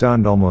very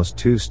stunned, almost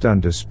too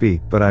stunned to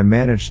speak, but I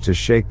managed to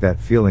shake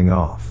that feeling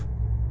off.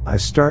 I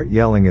start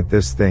yelling at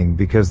this thing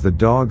because the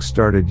dog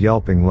started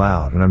yelping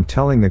loud, and I'm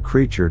telling the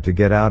creature to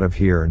get out of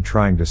here and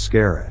trying to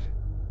scare it.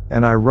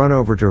 And I run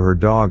over to her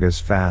dog as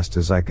fast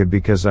as I could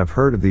because I've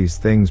heard of these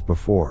things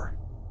before.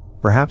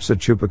 Perhaps a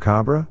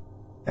chupacabra?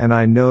 And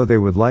I know they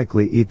would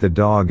likely eat the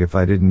dog if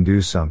I didn't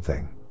do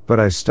something, but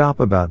I stop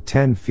about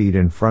 10 feet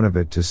in front of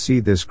it to see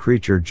this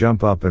creature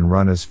jump up and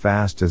run as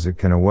fast as it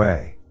can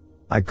away.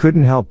 I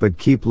couldn't help but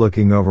keep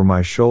looking over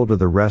my shoulder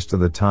the rest of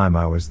the time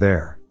I was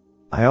there.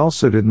 I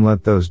also didn't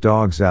let those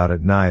dogs out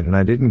at night, and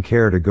I didn't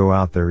care to go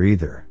out there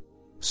either.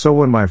 So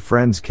when my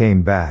friends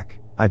came back,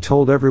 I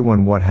told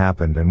everyone what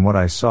happened and what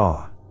I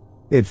saw.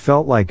 It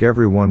felt like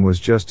everyone was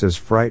just as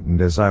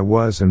frightened as I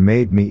was and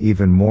made me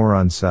even more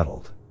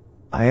unsettled.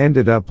 I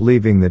ended up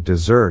leaving the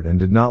desert and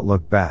did not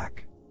look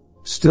back.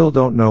 Still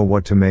don't know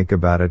what to make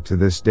about it to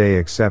this day,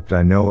 except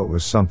I know it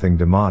was something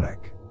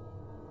demonic.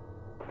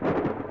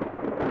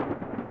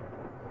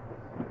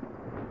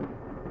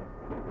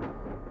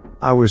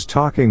 I was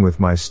talking with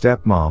my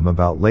stepmom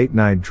about late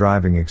night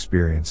driving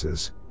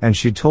experiences, and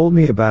she told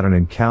me about an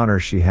encounter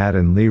she had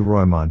in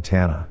Leroy,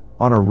 Montana,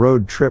 on a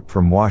road trip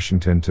from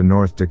Washington to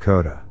North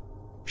Dakota.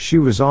 She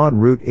was on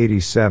Route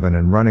 87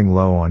 and running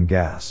low on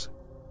gas.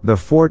 The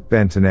Fort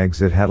Benton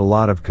exit had a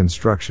lot of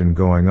construction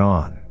going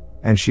on,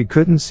 and she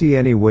couldn't see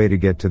any way to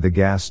get to the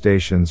gas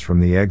stations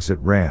from the exit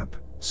ramp,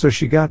 so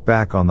she got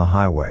back on the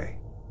highway.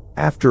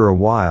 After a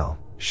while,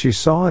 she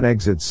saw an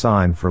exit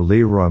sign for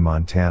Leroy,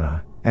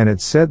 Montana, and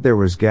it said there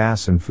was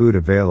gas and food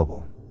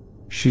available.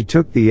 She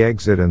took the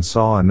exit and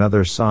saw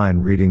another sign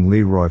reading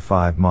Leroy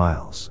 5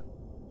 miles.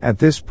 At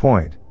this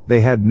point, they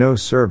had no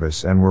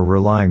service and were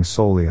relying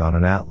solely on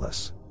an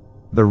atlas.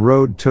 The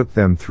road took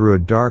them through a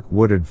dark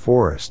wooded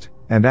forest,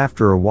 and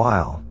after a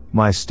while,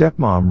 my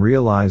stepmom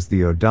realized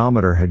the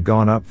odometer had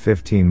gone up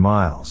 15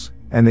 miles,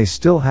 and they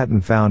still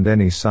hadn't found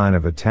any sign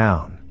of a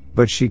town,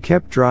 but she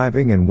kept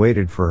driving and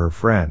waited for her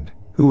friend,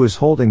 who was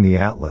holding the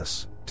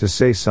atlas, to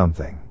say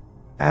something.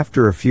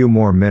 After a few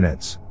more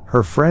minutes,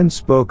 her friend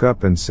spoke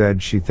up and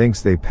said she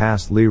thinks they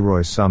passed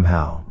Leroy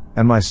somehow,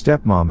 and my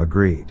stepmom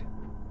agreed.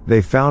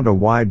 They found a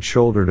wide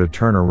shoulder to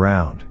turn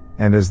around,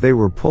 and as they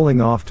were pulling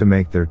off to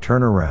make their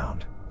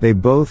turnaround, they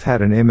both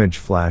had an image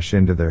flash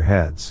into their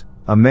heads,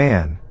 a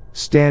man,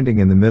 standing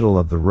in the middle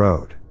of the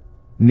road.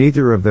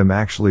 Neither of them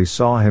actually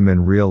saw him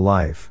in real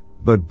life,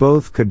 but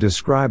both could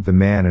describe the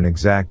man in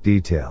exact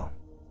detail.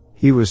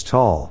 He was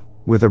tall,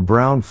 with a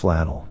brown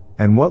flannel,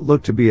 and what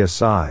looked to be a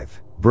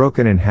scythe,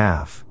 broken in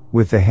half,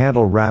 with the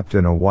handle wrapped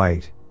in a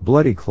white,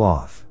 bloody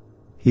cloth.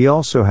 He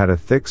also had a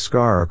thick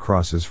scar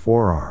across his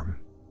forearm.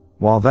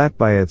 While that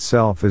by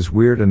itself is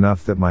weird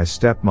enough that my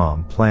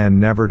stepmom planned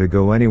never to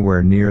go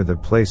anywhere near the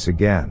place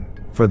again,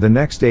 for the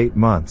next 8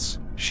 months,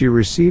 she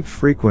received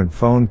frequent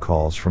phone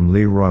calls from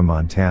Leroy,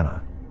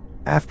 Montana.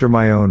 After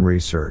my own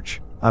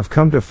research, I've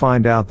come to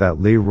find out that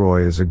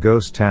Leroy is a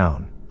ghost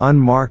town,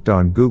 unmarked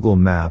on Google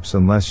Maps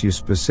unless you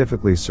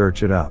specifically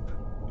search it up.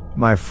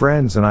 My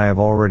friends and I have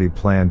already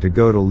planned to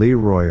go to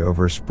Leroy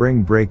over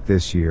spring break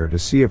this year to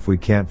see if we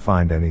can't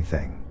find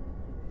anything.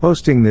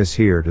 Posting this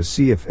here to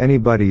see if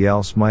anybody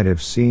else might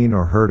have seen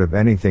or heard of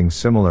anything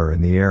similar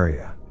in the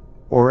area,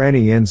 or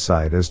any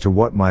insight as to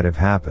what might have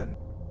happened.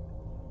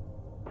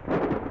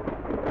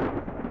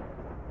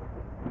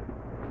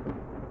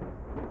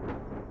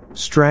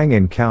 Strange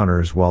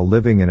encounters while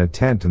living in a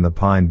tent in the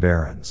Pine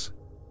Barrens.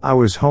 I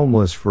was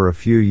homeless for a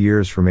few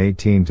years from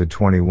 18 to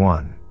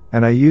 21,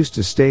 and I used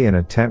to stay in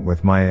a tent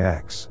with my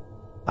ex.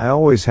 I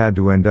always had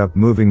to end up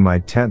moving my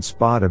tent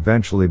spot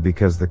eventually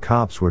because the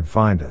cops would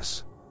find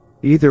us.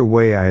 Either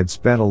way, I had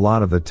spent a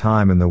lot of the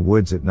time in the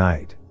woods at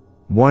night.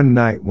 One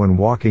night when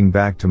walking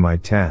back to my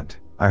tent,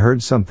 I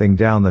heard something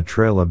down the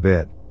trail a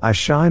bit. I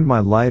shined my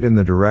light in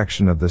the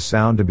direction of the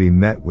sound to be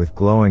met with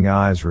glowing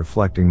eyes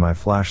reflecting my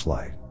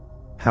flashlight.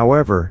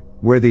 However,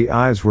 where the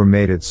eyes were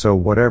made it so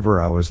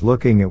whatever I was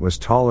looking at was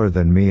taller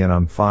than me, and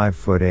I'm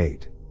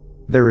 5'8".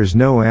 There is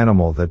no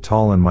animal that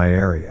tall in my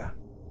area.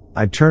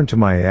 I turned to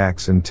my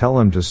ex and tell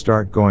him to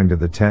start going to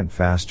the tent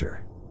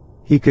faster.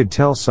 He could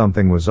tell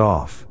something was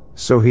off,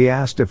 so he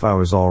asked if I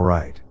was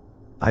alright.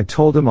 I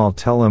told him I'll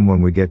tell him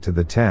when we get to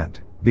the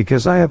tent,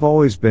 because I have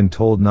always been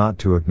told not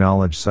to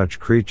acknowledge such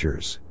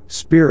creatures,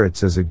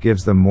 spirits, as it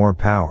gives them more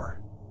power.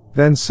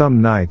 Then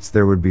some nights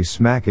there would be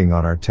smacking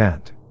on our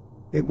tent.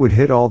 It would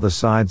hit all the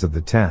sides of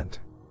the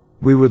tent.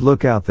 We would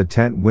look out the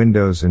tent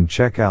windows and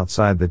check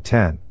outside the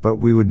tent, but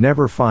we would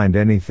never find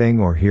anything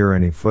or hear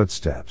any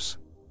footsteps.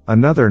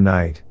 Another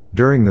night,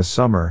 during the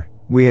summer,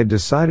 we had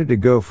decided to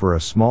go for a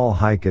small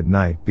hike at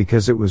night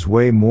because it was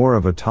way more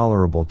of a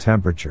tolerable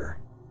temperature.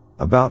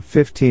 About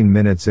 15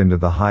 minutes into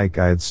the hike,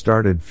 I had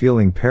started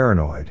feeling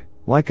paranoid,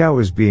 like I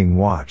was being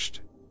watched.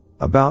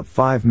 About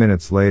 5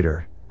 minutes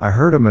later, I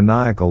heard a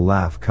maniacal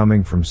laugh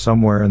coming from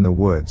somewhere in the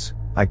woods.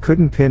 I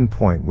couldn't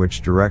pinpoint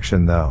which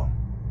direction though.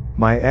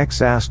 My ex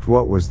asked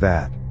what was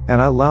that,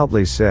 and I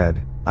loudly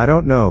said, I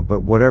don't know, but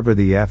whatever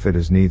the F it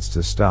is needs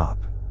to stop.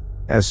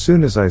 As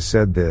soon as I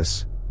said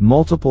this,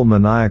 multiple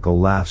maniacal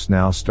laughs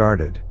now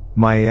started.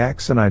 My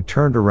ex and I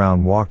turned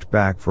around, walked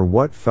back for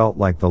what felt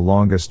like the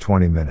longest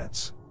 20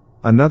 minutes.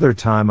 Another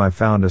time I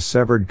found a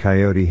severed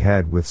coyote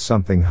head with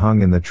something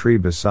hung in the tree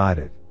beside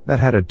it,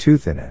 that had a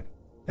tooth in it.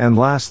 And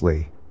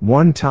lastly,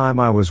 one time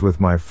I was with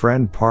my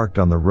friend parked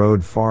on the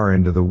road far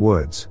into the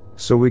woods,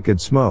 so we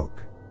could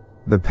smoke.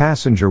 The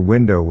passenger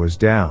window was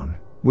down,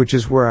 which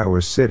is where I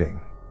was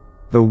sitting.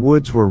 The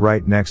woods were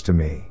right next to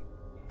me.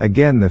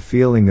 Again, the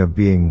feeling of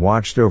being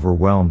watched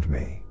overwhelmed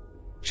me.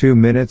 2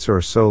 minutes or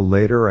so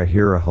later I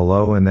hear a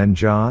hello and then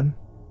John?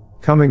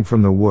 Coming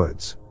from the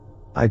woods.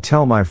 I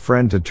tell my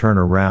friend to turn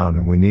around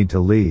and we need to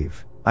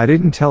leave. I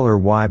didn't tell her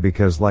why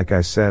because, like I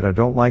said, I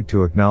don't like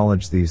to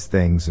acknowledge these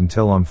things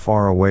until I'm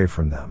far away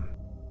from them.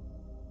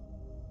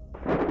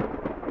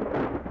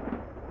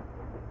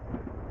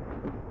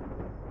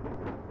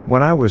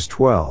 When I was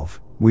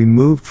 12, we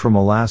moved from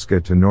Alaska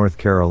to North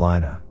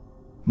Carolina.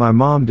 My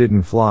mom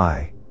didn't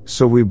fly,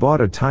 so we bought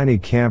a tiny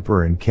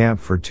camper and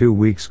camped for 2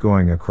 weeks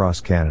going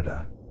across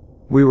Canada.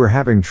 We were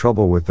having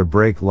trouble with the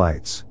brake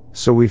lights,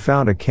 so we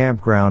found a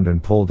campground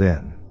and pulled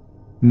in.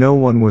 No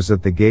one was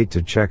at the gate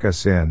to check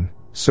us in,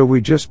 so we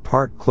just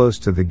parked close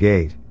to the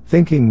gate,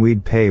 thinking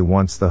we'd pay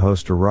once the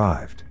host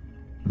arrived.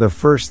 The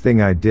first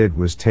thing I did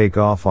was take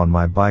off on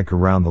my bike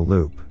around the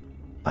loop.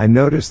 I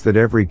noticed that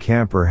every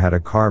camper had a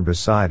car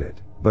beside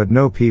it, but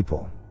no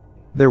people.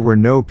 There were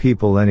no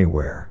people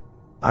anywhere.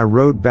 I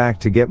rode back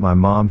to get my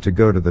mom to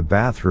go to the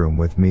bathroom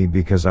with me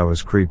because I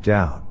was creeped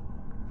out.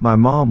 My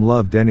mom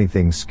loved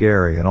anything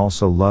scary and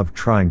also loved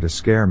trying to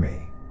scare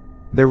me.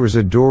 There was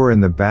a door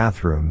in the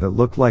bathroom that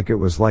looked like it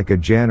was like a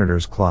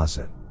janitor's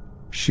closet.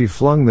 She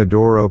flung the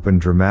door open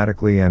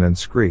dramatically and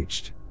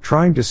screeched,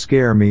 trying to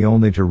scare me,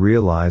 only to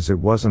realize it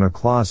wasn't a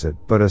closet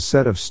but a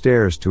set of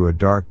stairs to a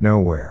dark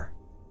nowhere.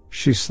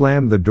 She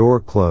slammed the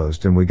door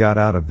closed and we got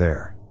out of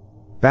there.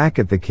 Back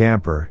at the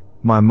camper,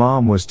 my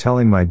mom was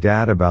telling my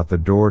dad about the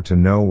door to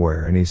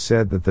nowhere, and he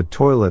said that the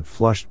toilet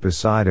flushed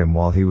beside him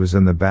while he was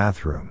in the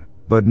bathroom,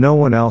 but no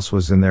one else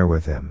was in there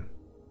with him.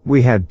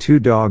 We had 2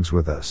 dogs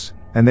with us,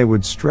 and they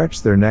would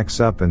stretch their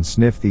necks up and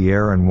sniff the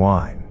air and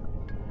whine.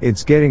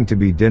 It's getting to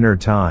be dinner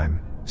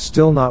time,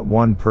 still not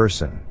one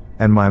person,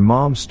 and my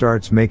mom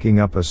starts making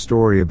up a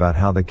story about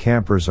how the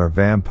campers are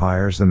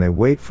vampires and they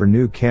wait for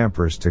new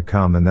campers to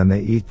come and then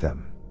they eat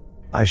them.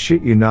 I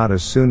shit you not,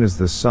 as soon as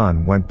the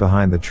sun went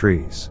behind the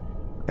trees,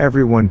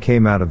 everyone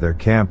came out of their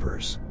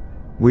campers.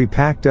 We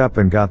packed up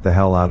and got the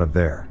hell out of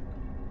there.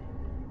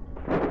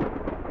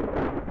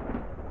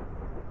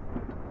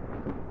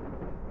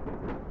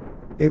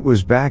 It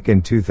was back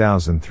in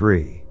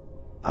 2003.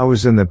 I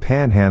was in the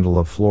panhandle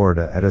of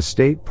Florida at a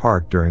state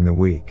park during the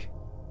week.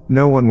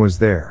 No one was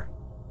there.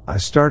 I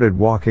started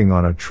walking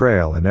on a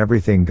trail and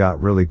everything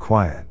got really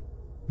quiet.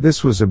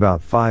 This was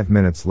about 5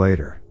 minutes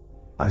later.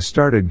 I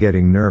started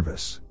getting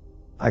nervous.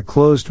 I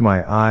closed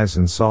my eyes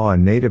and saw a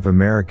Native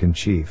American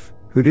chief,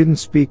 who didn't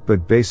speak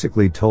but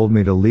basically told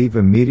me to leave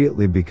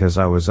immediately because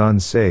I was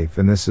unsafe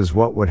and this is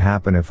what would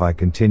happen if I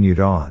continued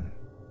on.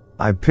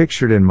 I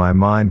pictured in my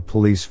mind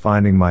police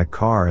finding my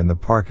car in the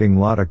parking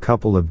lot a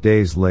couple of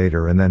days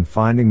later and then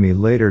finding me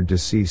later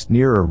deceased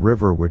near a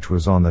river which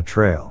was on the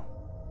trail.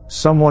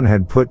 Someone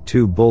had put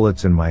 2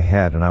 bullets in my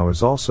head and I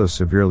was also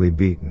severely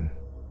beaten.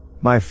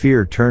 My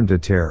fear turned to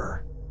terror.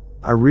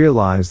 I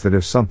realized that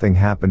if something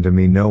happened to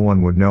me no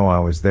one would know I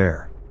was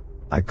there.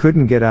 I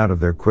couldn't get out of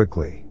there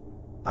quickly.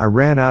 I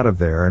ran out of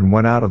there and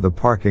went out of the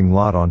parking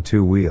lot on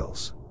 2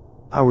 wheels.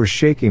 I was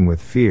shaking with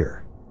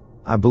fear.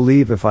 I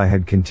believe if I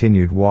had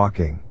continued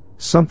walking,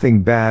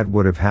 something bad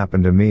would have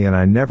happened to me and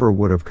I never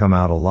would have come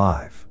out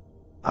alive.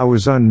 I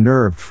was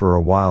unnerved for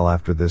a while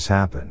after this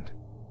happened.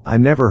 I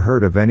never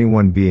heard of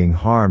anyone being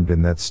harmed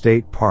in that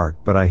state park,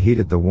 but I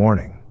heeded the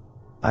warning.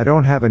 I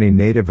don't have any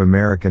Native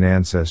American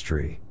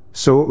ancestry,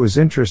 so it was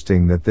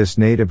interesting that this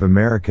Native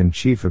American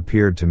chief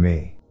appeared to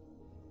me.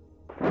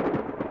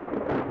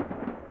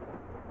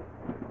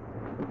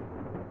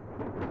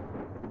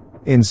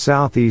 In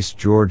southeast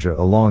Georgia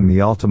along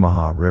the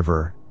Altamaha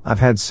River,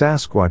 I've had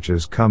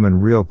Sasquatches come in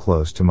real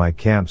close to my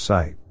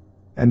campsite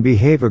and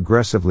behave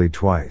aggressively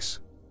twice.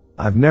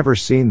 I've never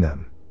seen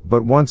them,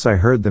 but once I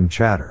heard them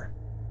chatter.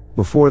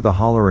 Before the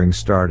hollering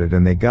started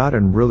and they got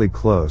in really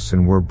close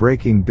and were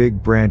breaking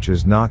big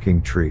branches,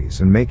 knocking trees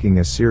and making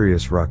a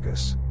serious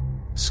ruckus.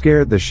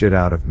 Scared the shit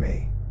out of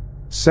me.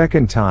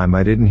 Second time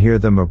I didn't hear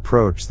them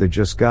approach, they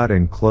just got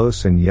in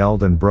close and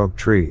yelled and broke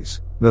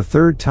trees. The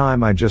third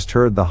time I just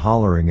heard the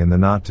hollering in the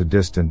not too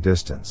distant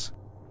distance.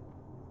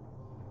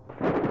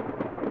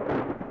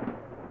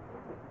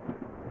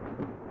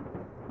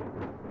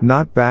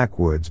 Not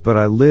backwoods, but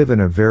I live in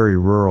a very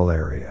rural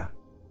area.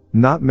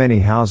 Not many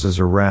houses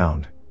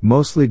around,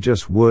 mostly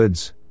just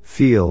woods,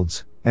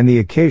 fields, and the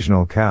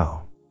occasional cow.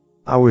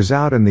 I was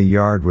out in the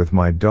yard with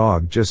my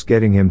dog just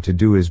getting him to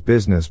do his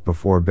business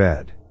before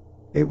bed.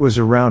 It was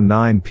around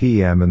 9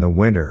 p.m. in the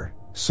winter,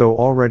 so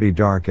already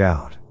dark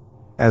out.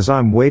 As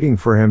I'm waiting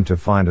for him to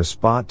find a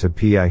spot to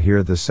pee, I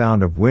hear the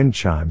sound of wind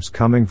chimes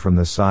coming from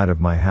the side of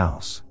my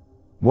house.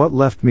 What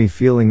left me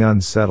feeling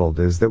unsettled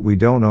is that we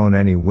don't own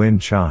any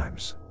wind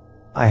chimes.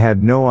 I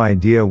had no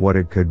idea what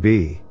it could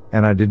be,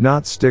 and I did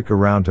not stick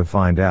around to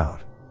find out.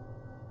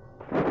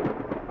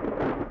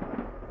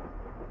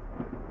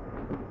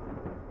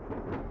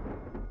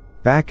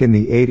 Back in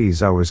the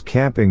 80s I was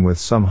camping with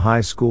some high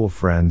school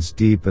friends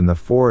deep in the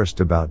forest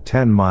about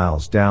 10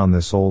 miles down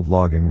this old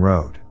logging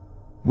road.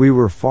 We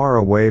were far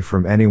away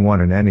from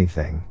anyone and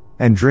anything,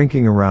 and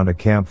drinking around a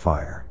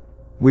campfire.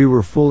 We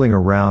were fooling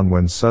around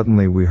when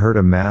suddenly we heard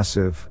a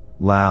massive,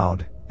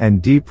 loud,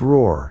 and deep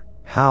roar,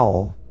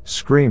 howl,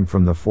 scream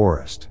from the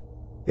forest.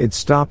 It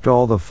stopped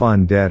all the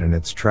fun dead in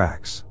its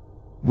tracks.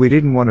 We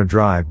didn't want to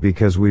drive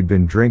because we'd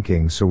been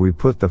drinking, so we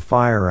put the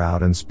fire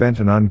out and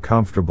spent an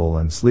uncomfortable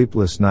and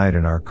sleepless night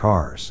in our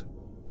cars.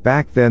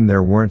 Back then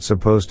there weren't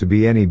supposed to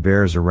be any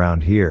bears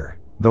around here,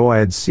 though I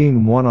had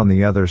seen one on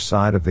the other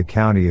side of the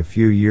county a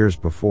few years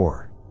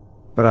before.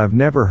 But I've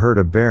never heard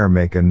a bear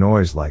make a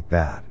noise like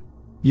that.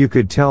 You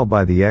could tell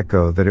by the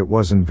echo that it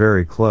wasn't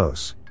very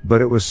close, but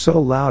it was so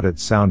loud it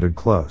sounded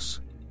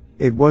close.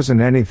 It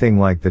wasn't anything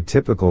like the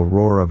typical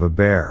roar of a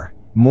bear,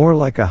 more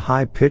like a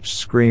high-pitched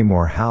scream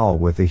or howl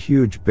with a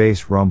huge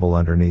bass rumble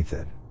underneath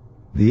it.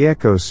 The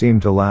echo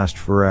seemed to last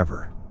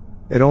forever.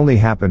 It only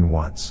happened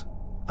once.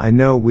 I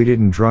know we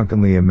didn't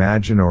drunkenly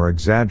imagine or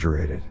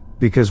exaggerate it,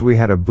 because we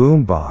had a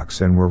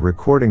boombox and were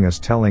recording us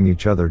telling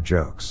each other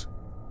jokes.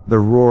 The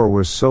roar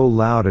was so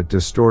loud it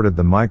distorted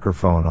the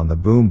microphone on the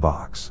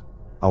boombox.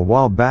 A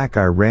while back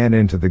I ran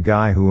into the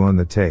guy who owned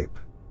the tape.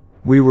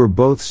 We were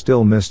both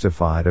still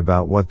mystified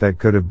about what that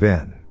could have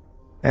been.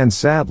 And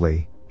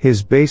sadly,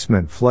 his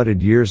basement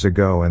flooded years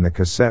ago and the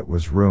cassette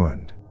was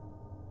ruined.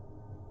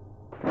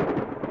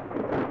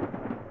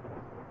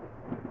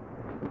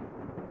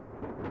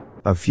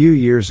 A few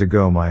years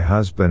ago my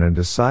husband and I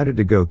decided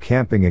to go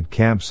camping at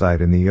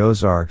campsite in the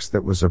Ozarks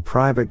that was a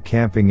private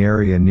camping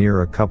area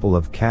near a couple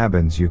of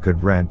cabins you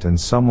could rent and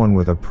someone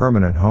with a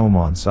permanent home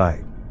on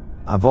site.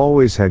 I've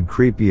always had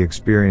creepy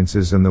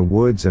experiences in the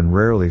woods and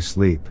rarely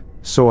sleep,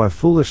 so I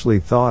foolishly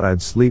thought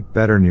I'd sleep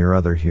better near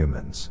other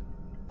humans.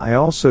 I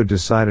also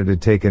decided to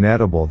take an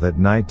edible that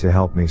night to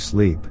help me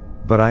sleep,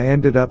 but I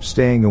ended up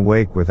staying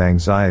awake with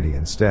anxiety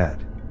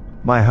instead.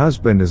 My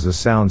husband is a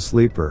sound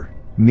sleeper,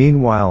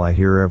 meanwhile I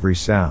hear every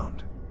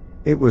sound.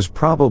 It was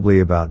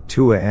probably about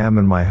 2 a.m.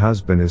 and my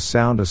husband is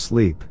sound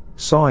asleep,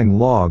 sawing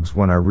logs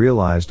when I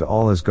realized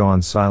all has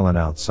gone silent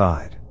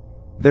outside.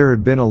 There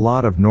had been a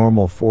lot of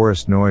normal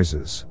forest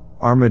noises,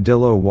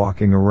 armadillo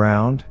walking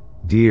around,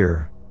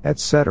 deer,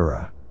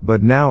 etc.,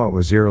 but now it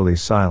was eerily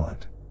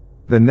silent.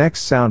 The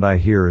next sound I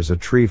hear is a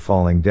tree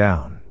falling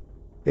down.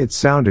 It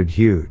sounded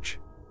huge.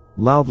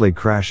 Loudly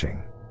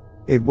crashing.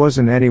 It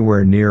wasn't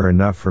anywhere near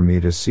enough for me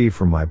to see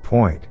from my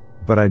point,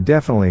 but I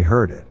definitely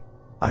heard it.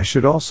 I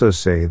should also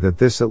say that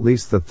this at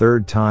least the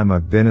third time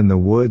I've been in the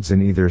woods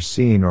and either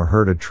seen or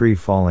heard a tree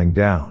falling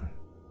down.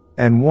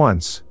 And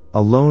once,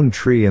 a lone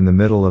tree in the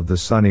middle of the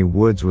sunny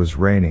woods was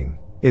raining.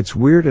 It's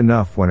weird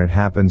enough when it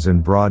happens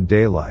in broad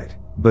daylight,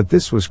 but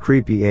this was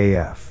creepy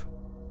AF.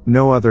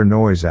 No other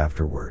noise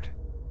afterward.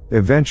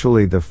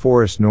 Eventually the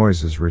forest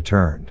noises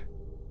returned.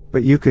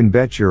 But you can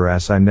bet your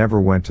ass I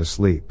never went to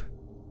sleep.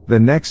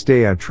 The next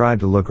day I tried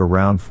to look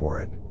around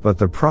for it, but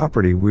the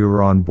property we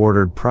were on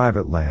bordered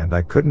private land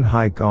I couldn't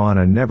hike on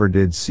and never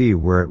did see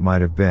where it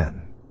might have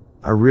been.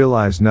 I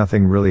realized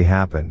nothing really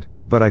happened,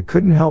 but I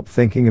couldn't help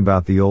thinking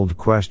about the old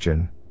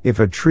question, if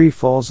a tree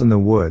falls in the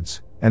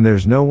woods, and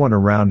there's no one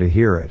around to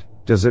hear it,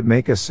 does it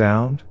make a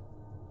sound?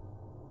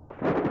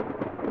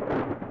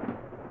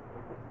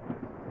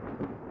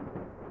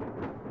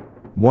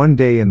 One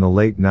day in the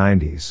late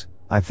 90s,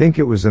 I think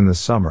it was in the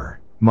summer,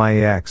 my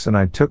ex and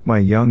I took my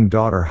young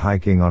daughter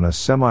hiking on a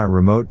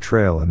semi-remote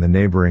trail in the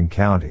neighboring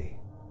county.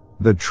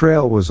 The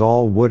trail was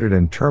all wooded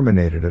and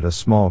terminated at a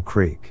small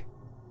creek.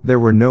 There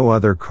were no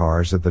other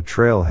cars at the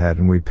trailhead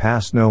and we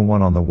passed no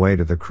one on the way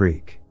to the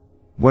creek.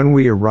 When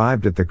we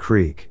arrived at the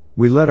creek,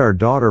 we let our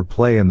daughter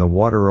play in the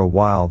water a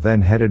while,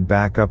 then headed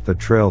back up the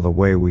trail the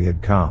way we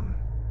had come.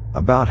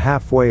 About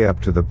halfway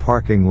up to the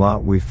parking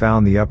lot we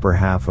found the upper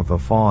half of a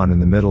fawn in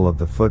the middle of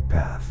the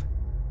footpath.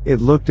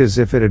 It looked as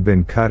if it had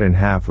been cut in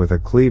half with a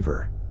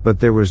cleaver, but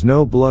there was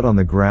no blood on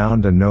the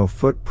ground and no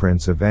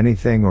footprints of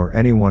anything or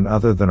anyone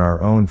other than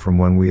our own from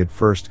when we had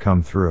first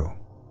come through.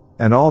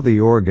 And all the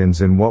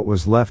organs in what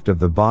was left of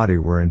the body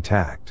were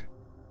intact.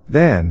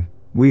 Then,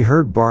 we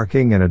heard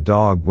barking and a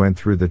dog went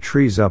through the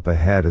trees up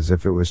ahead as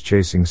if it was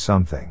chasing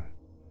something.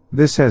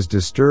 This has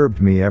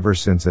disturbed me ever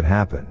since it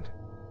happened.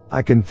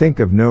 I can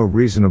think of no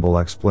reasonable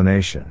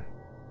explanation.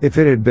 If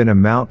it had been a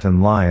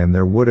mountain lion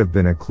there would have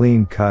been a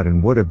clean cut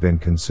and would have been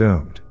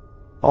consumed.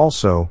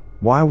 Also,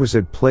 why was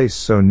it placed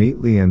so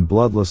neatly and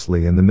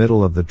bloodlessly in the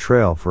middle of the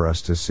trail for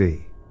us to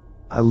see?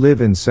 I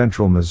live in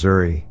central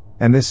Missouri,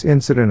 and this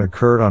incident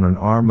occurred on an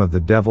arm of the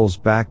Devil's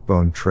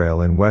Backbone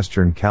Trail in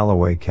western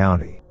Callaway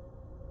County.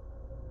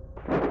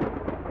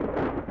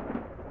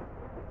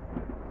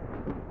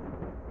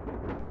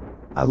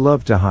 I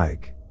love to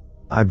hike.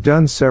 I've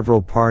done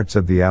several parts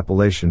of the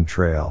Appalachian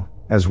Trail,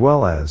 as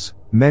well as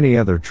many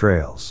other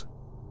trails.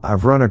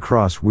 I've run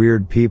across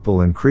weird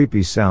people and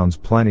creepy sounds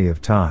plenty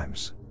of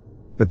times.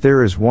 But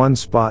there is one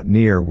spot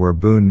near where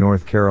Boone,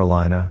 North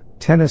Carolina,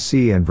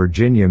 Tennessee and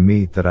Virginia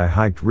meet that I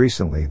hiked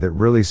recently that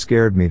really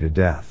scared me to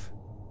death.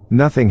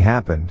 Nothing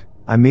happened,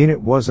 I mean it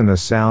wasn't a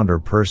sound or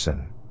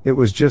person, it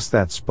was just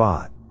that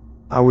spot.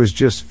 I was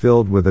just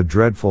filled with a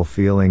dreadful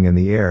feeling and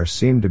the air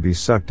seemed to be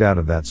sucked out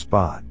of that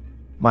spot.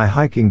 My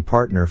hiking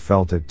partner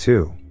felt it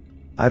too.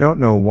 I don't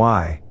know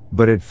why,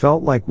 but it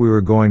felt like we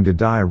were going to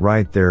die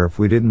right there if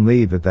we didn't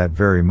leave at that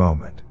very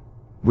moment.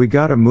 We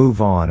gotta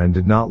move on and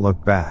did not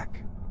look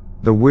back.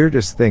 The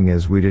weirdest thing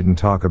is we didn't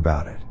talk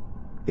about it.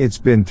 It's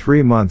been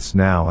 3 months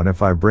now and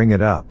if I bring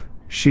it up,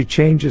 she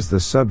changes the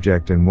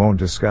subject and won't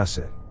discuss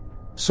it.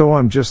 So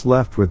I'm just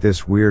left with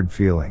this weird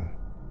feeling.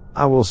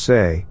 I will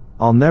say,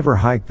 I'll never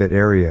hike that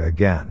area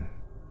again.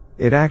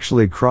 It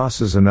actually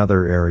crosses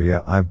another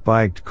area I've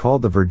biked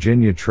called the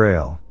Virginia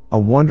Trail, a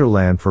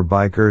wonderland for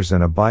bikers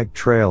and a bike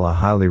trail I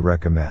highly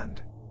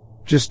recommend.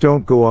 Just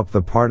don't go up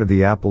the part of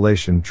the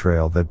Appalachian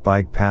Trail that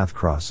bike path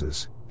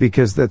crosses,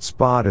 because that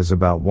spot is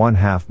about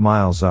 1/2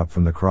 miles up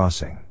from the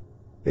crossing.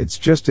 It's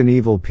just an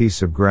evil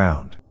piece of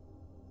ground.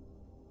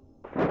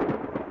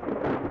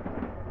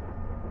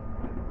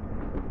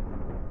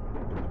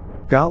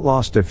 Got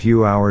lost a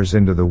few hours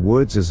into the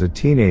woods as a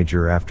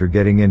teenager after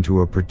getting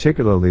into a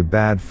particularly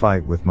bad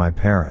fight with my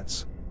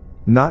parents.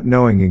 Not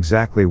knowing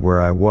exactly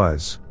where I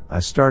was, I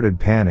started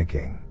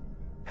panicking.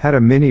 Had a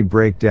mini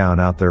breakdown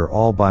out there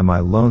all by my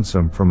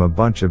lonesome from a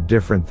bunch of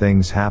different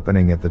things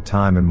happening at the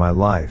time in my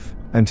life,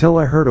 until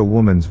I heard a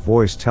woman's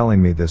voice telling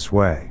me this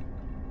way.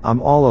 I'm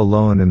all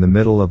alone in the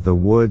middle of the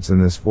woods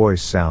and this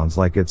voice sounds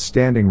like it's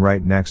standing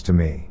right next to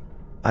me.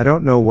 I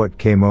don't know what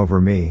came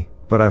over me,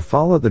 but I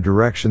followed the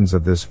directions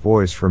of this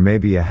voice for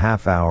maybe a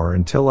half hour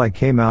until I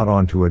came out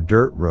onto a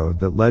dirt road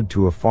that led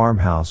to a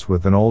farmhouse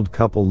with an old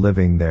couple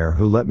living there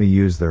who let me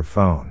use their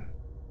phone.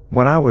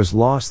 When I was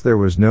lost there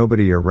was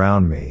nobody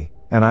around me,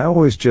 and I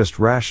always just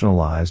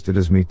rationalized it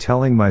as me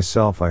telling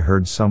myself I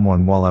heard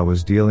someone while I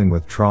was dealing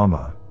with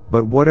trauma,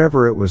 but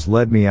whatever it was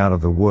led me out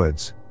of the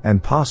woods,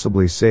 and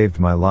possibly saved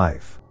my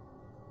life.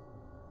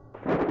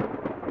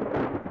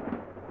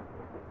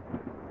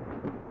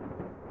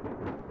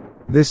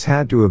 This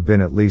had to have been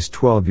at least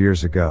 12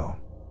 years ago.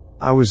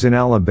 I was in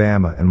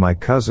Alabama and my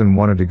cousin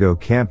wanted to go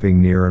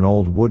camping near an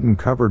old wooden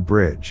covered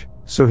bridge,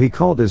 so he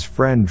called his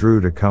friend Drew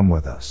to come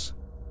with us.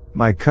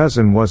 My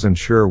cousin wasn't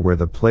sure where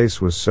the place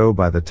was, so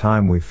by the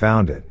time we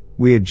found it,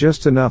 we had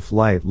just enough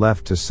light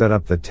left to set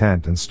up the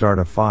tent and start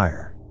a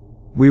fire.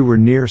 We were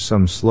near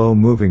some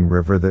slow-moving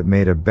river that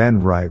made a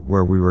bend right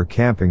where we were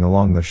camping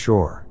along the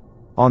shore.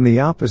 On the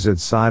opposite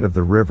side of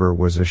the river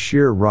was a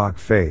sheer rock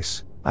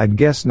face, I'd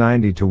guess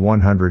 90 to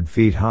 100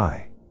 feet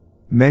high.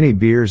 Many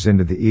beers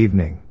into the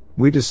evening,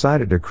 we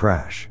decided to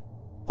crash.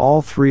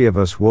 All three of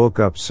us woke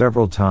up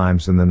several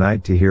times in the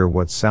night to hear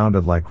what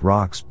sounded like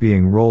rocks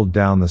being rolled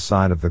down the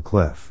side of the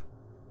cliff.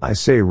 I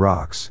say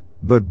rocks,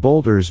 but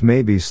boulders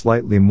may be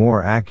slightly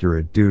more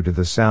accurate due to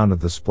the sound of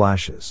the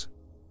splashes.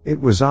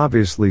 It was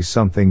obviously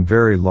something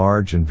very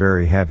large and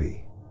very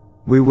heavy.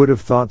 We would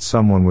have thought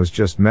someone was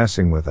just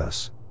messing with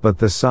us, but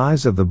the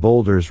size of the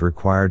boulders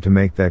required to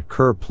make that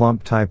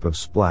ker-plump type of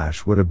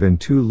splash would have been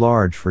too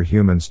large for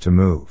humans to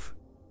move.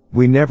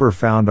 We never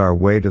found our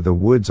way to the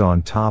woods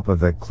on top of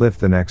that cliff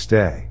the next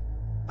day.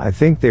 I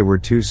think they were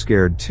too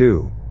scared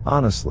too,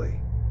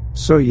 honestly.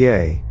 So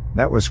yay,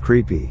 that was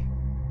creepy.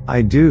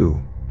 I do,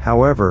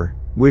 however,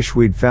 wish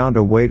we'd found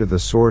a way to the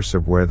source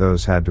of where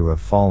those had to have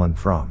fallen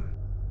from.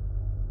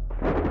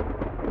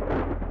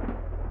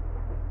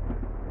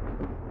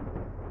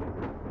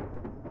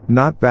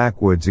 Not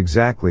backwoods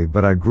exactly,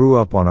 but I grew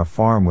up on a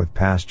farm with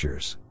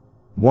pastures.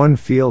 One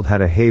field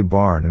had a hay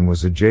barn and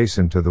was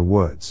adjacent to the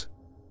woods.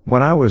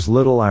 When I was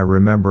little, I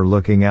remember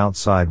looking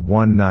outside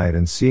one night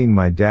and seeing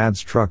my dad's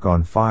truck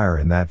on fire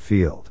in that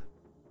field.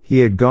 He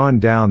had gone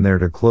down there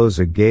to close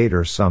a gate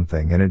or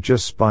something and it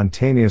just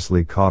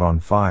spontaneously caught on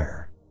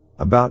fire.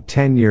 About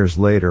 10 years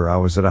later, I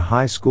was at a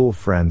high school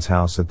friend's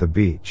house at the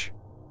beach.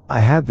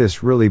 I had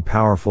this really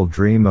powerful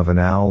dream of an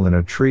owl in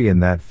a tree in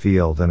that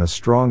field and a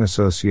strong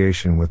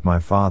association with my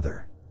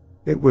father.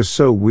 It was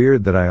so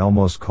weird that I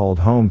almost called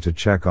home to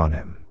check on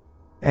him.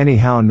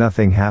 Anyhow,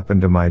 nothing happened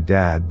to my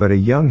dad, but a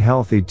young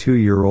healthy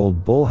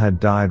 2-year-old bull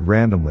had died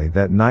randomly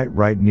that night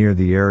right near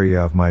the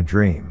area of my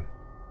dream.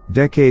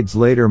 Decades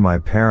later, my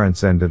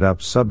parents ended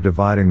up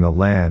subdividing the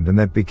land and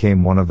that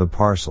became one of the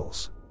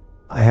parcels.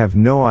 I have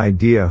no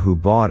idea who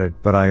bought it,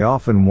 but I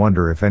often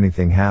wonder if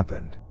anything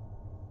happened.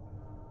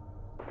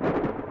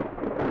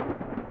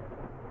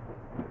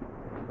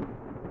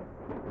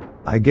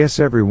 I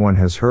guess everyone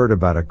has heard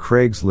about a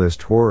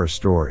Craigslist horror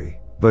story,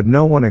 but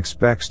no one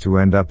expects to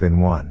end up in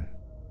one.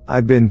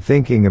 I'd been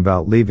thinking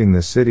about leaving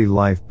the city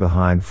life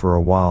behind for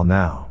a while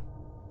now.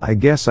 I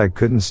guess I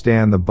couldn't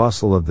stand the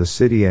bustle of the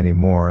city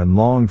anymore and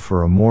longed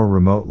for a more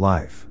remote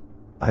life.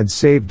 I'd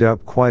saved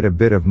up quite a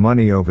bit of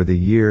money over the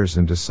years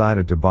and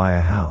decided to buy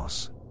a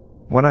house.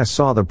 When I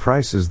saw the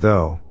prices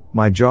though,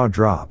 my jaw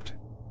dropped.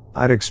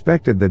 I'd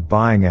expected that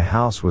buying a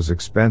house was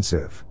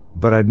expensive,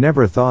 but I'd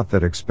never thought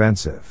that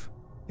expensive.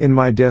 In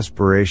my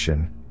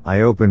desperation,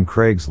 I opened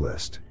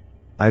Craigslist.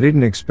 I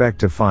didn't expect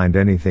to find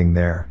anything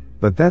there,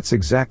 but that's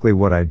exactly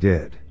what I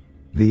did.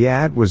 The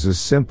ad was as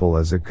simple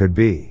as it could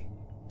be.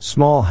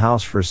 Small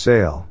house for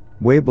sale,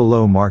 way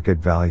below market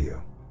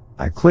value.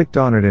 I clicked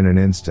on it in an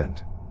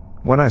instant.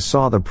 When I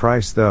saw the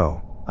price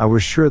though, I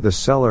was sure the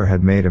seller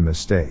had made a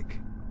mistake.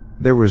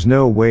 There was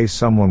no way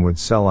someone would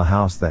sell a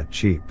house that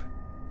cheap.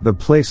 The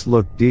place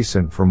looked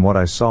decent from what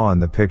I saw in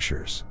the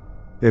pictures.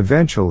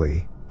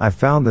 Eventually, I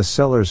found the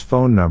seller's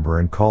phone number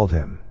and called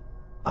him.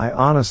 I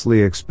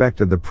honestly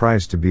expected the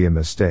price to be a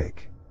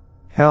mistake.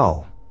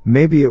 Hell,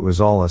 maybe it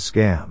was all a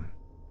scam.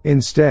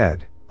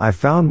 Instead, I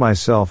found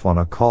myself on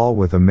a call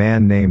with a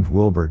man named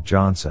Wilbert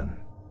Johnson.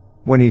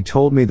 When he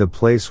told me the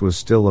place was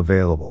still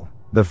available,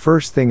 the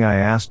first thing I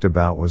asked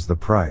about was the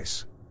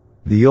price.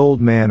 The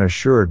old man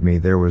assured me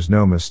there was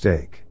no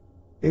mistake.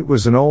 It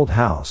was an old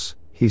house,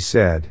 he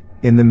said,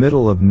 in the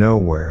middle of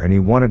nowhere, and he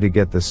wanted to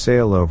get the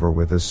sale over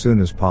with as soon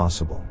as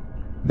possible.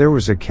 There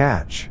was a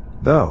catch,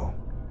 though.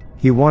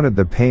 He wanted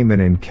the payment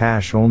in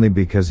cash only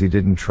because he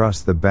didn't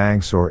trust the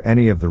banks or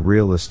any of the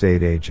real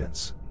estate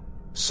agents.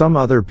 Some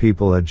other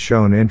people had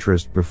shown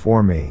interest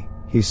before me,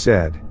 he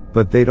said,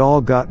 but they'd all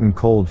gotten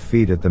cold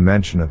feet at the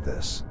mention of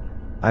this.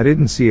 I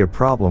didn't see a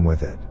problem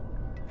with it.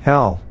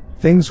 Hell,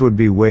 things would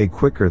be way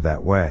quicker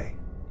that way.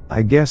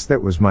 I guess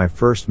that was my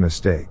first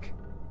mistake.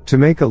 To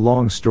make a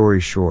long story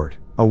short,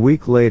 a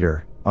week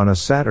later, on a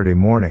Saturday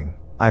morning,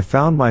 I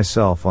found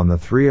myself on the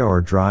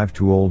 3-hour drive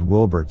to old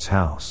Wilbert's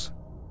house.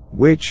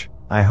 Which,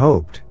 I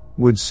hoped,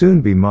 would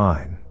soon be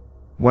mine.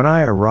 When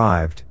I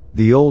arrived,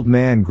 the old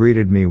man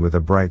greeted me with a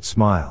bright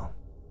smile.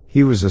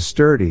 He was a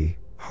sturdy,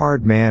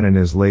 hard man in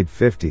his late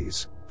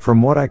 50s,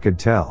 from what I could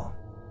tell.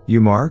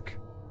 "You Mark?"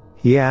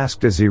 he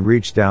asked as he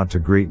reached out to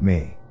greet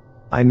me.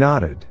 I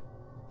nodded.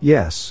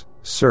 "Yes,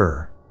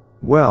 sir."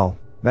 "Well,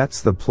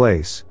 that's the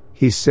place,"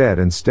 he said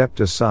and stepped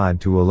aside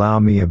to allow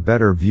me a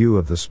better view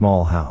of the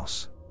small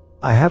house.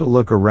 I had a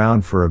look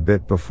around for a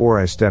bit before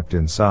I stepped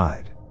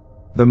inside.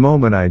 The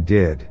moment I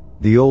did,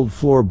 the old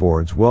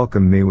floorboards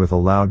welcomed me with a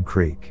loud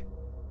creak.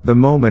 The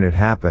moment it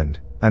happened,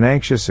 an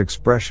anxious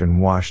expression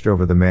washed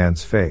over the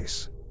man's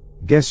face.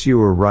 "Guess you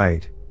were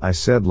right," I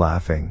said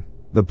laughing.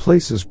 "The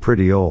place is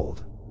pretty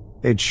old.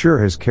 It sure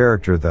has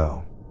character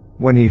though."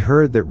 When he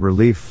heard that,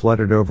 relief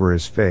flooded over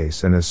his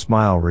face and his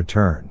smile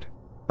returned.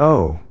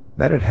 "Oh,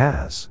 that it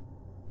has.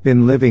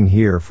 Been living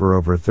here for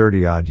over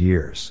 30-odd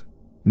years.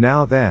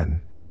 Now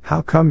then,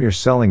 how come you're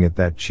selling it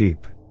that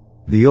cheap?"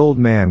 The old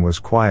man was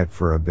quiet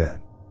for a bit.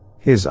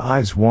 His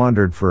eyes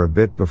wandered for a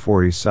bit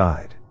before he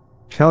sighed.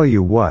 "Tell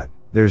you what,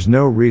 there's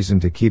no reason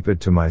to keep it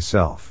to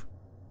myself.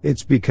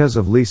 It's because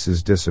of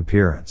Lisa's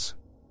disappearance."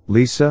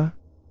 "Lisa?"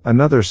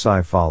 Another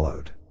sigh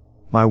followed.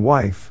 "My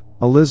wife,"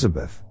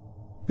 Elizabeth.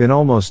 Been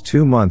almost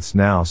 2 months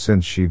now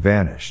since she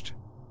vanished.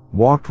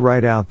 Walked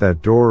right out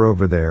that door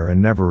over there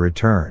and never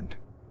returned.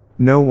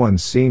 No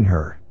one's seen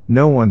her,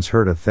 no one's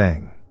heard a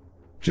thing.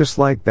 Just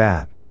like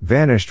that,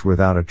 vanished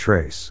without a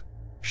trace.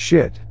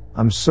 Shit,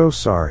 I'm so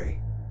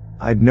sorry.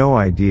 I'd no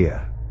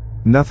idea.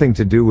 Nothing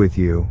to do with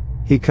you.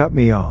 He cut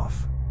me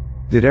off.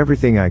 Did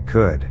everything I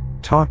could,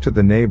 talked to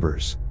the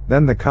neighbors,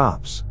 then the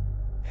cops.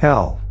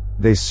 Hell,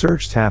 they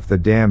searched half the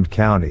damned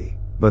county,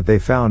 but they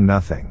found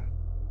nothing.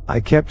 I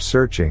kept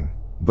searching,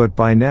 but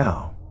by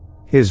now.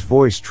 His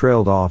voice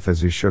trailed off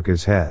as he shook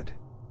his head.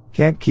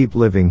 Can't keep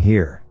living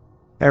here.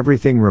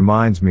 Everything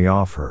reminds me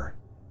of her.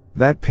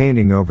 That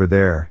painting over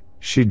there,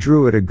 she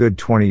drew it a good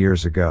 20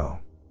 years ago.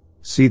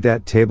 See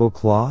that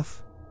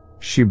tablecloth?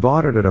 She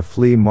bought it at a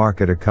flea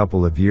market a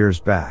couple of years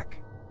back.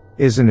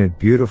 Isn't it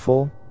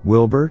beautiful,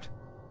 Wilbert?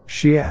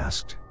 She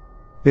asked.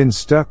 Been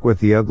stuck with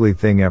the ugly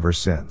thing ever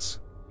since.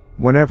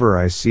 Whenever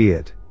I see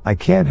it, I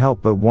can't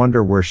help but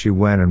wonder where she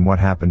went and what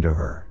happened to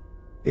her.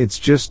 It's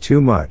just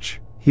too much.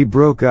 He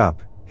broke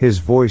up, his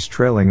voice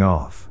trailing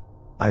off.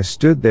 I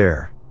stood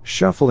there,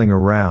 shuffling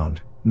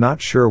around,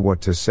 not sure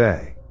what to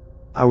say.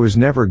 I was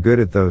never good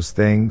at those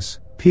things,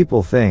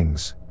 people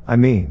things, I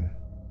mean.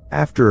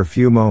 After a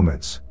few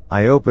moments,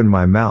 I opened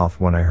my mouth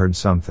when I heard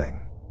something.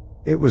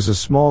 It was a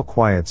small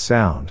quiet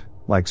sound,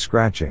 like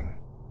scratching.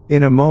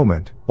 In a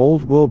moment,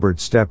 old Wilbert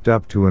stepped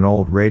up to an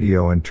old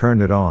radio and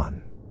turned it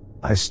on.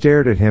 I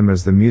stared at him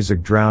as the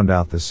music drowned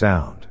out the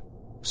sound.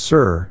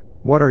 Sir,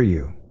 what are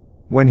you?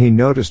 When he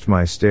noticed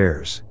my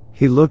stares,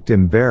 he looked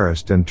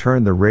embarrassed and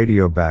turned the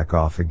radio back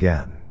off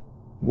again.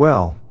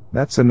 Well,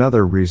 that's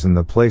another reason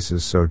the place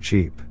is so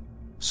cheap.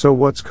 So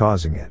what's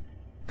causing it?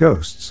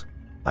 Ghosts.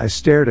 I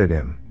stared at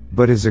him,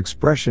 but his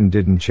expression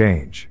didn't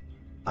change.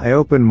 I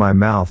opened my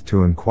mouth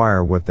to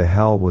inquire what the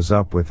hell was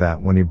up with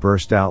that when he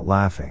burst out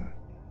laughing.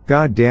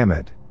 God damn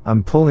it,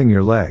 I'm pulling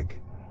your leg.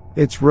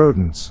 It's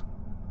rodents.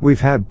 We've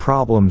had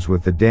problems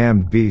with the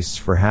damned beasts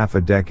for half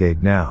a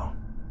decade now.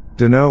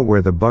 Dunno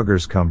where the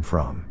buggers come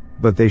from,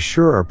 but they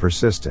sure are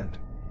persistent.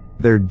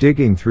 They're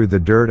digging through the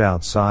dirt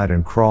outside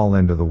and crawl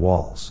into the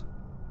walls.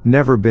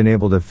 Never been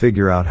able to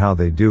figure out how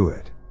they do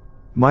it.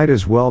 Might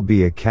as well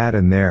be a cat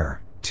in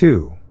there,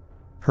 too.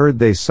 Heard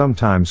they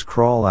sometimes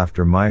crawl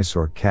after mice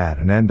or cat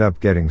and end up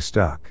getting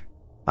stuck.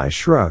 I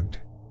shrugged.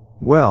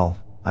 Well,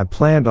 I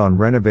planned on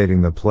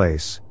renovating the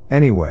place,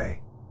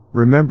 anyway.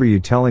 Remember you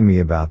telling me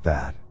about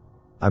that.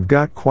 I've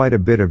got quite a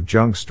bit of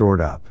junk stored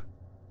up.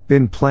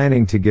 Been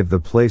planning to give the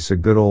place a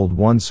good old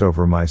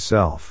once-over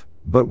myself,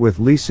 but with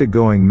Lisa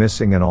going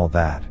missing and all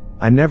that,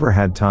 I never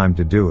had time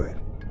to do it.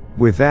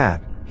 With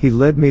that, he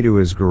led me to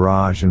his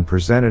garage and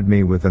presented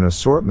me with an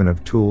assortment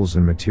of tools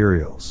and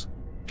materials.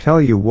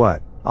 Tell you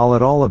what, I'll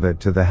add all of it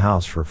to the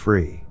house for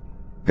free.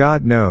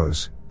 God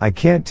knows, I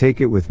can't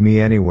take it with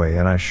me anyway,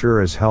 and I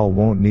sure as hell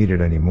won't need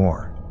it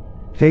anymore.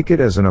 Take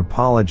it as an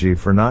apology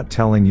for not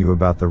telling you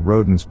about the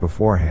rodents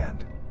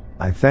beforehand.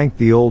 I thanked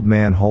the old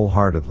man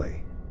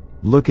wholeheartedly.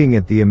 Looking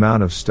at the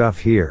amount of stuff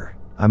here,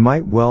 I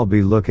might well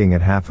be looking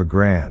at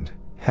 $500,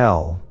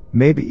 hell,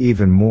 maybe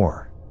even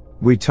more.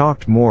 We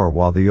talked more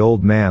while the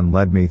old man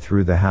led me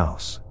through the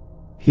house.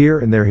 Here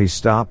and there he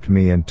stopped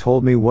me and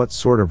told me what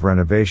sort of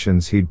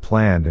renovations he'd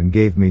planned and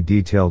gave me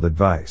detailed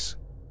advice.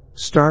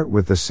 Start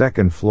with the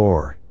second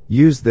floor,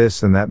 use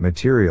this and that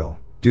material,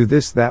 do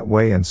this that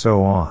way and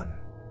so on.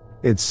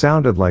 It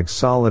sounded like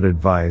solid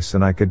advice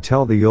and I could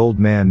tell the old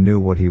man knew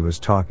what he was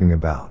talking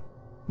about.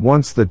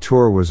 Once the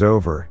tour was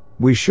over,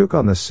 we shook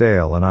on the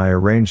sale and I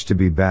arranged to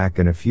be back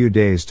in a few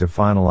days to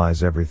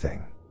finalize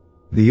everything.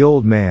 The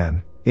old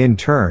man, in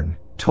turn,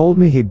 told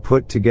me he'd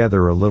put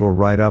together a little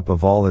write-up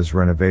of all his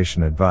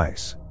renovation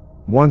advice.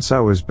 Once I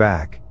was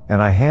back, and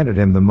I handed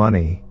him the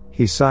money,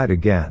 he sighed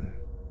again.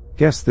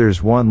 Guess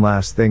there's one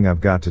last thing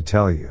I've got to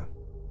tell you.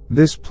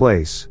 This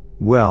place,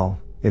 well,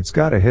 it's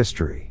got a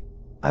history.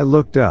 I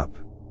looked up.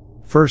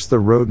 First the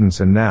rodents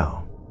and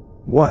now.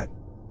 What?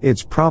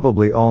 It's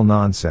probably all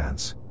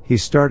nonsense. He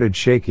started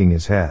shaking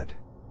his head.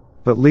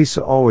 But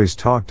Lisa always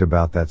talked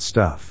about that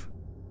stuff.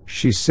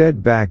 She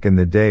said back in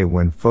the day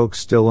when folks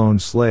still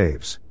owned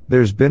slaves,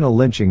 there's been a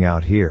lynching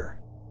out here.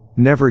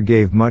 Never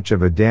gave much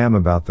of a damn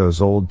about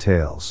those old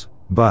tales,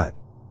 but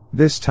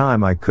this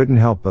time I couldn't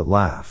help but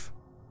laugh.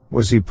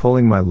 Was he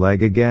pulling my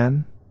leg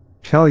again?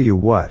 Tell you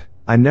what,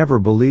 I never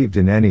believed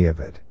in any of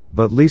it,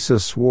 but Lisa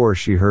swore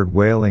she heard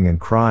wailing and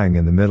crying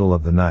in the middle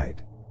of the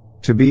night.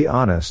 To be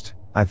honest,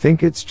 I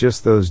think it's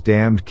just those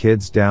damned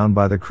kids down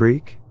by the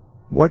creek.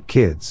 What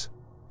kids?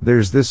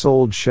 There's this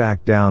old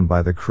shack down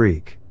by the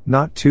creek,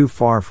 not too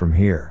far from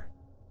here.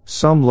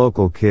 Some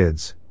local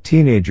kids,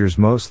 teenagers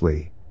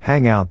mostly,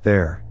 hang out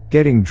there,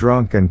 getting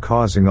drunk and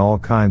causing all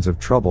kinds of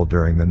trouble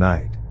during the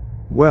night.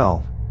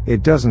 Well,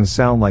 it doesn't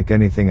sound like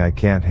anything I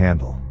can't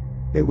handle.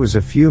 It was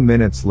a few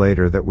minutes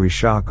later that we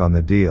shock on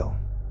the deal.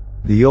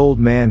 The old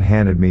man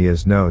handed me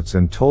his notes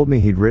and told me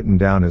he'd written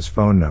down his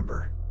phone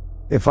number.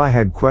 If I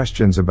had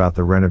questions about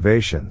the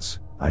renovations,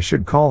 I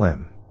should call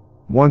him.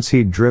 Once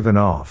he'd driven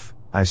off,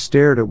 I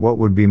stared at what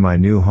would be my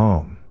new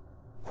home.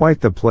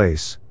 Quite the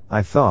place,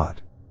 I thought.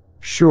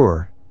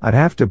 Sure, I'd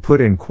have to put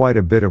in quite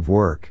a bit of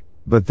work,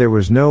 but there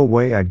was no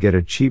way I'd get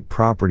a cheap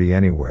property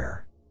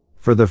anywhere.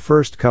 For the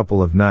first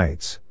couple of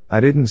nights,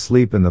 I didn't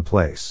sleep in the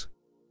place.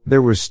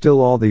 There was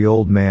still all the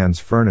old man's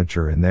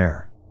furniture in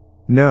there.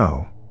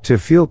 No, to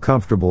feel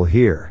comfortable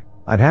here,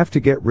 I'd have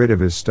to get rid of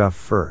his stuff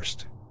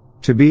first.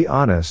 To be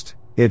honest,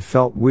 it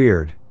felt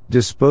weird,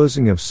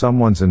 disposing of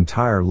someone's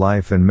entire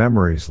life and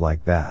memories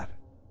like that.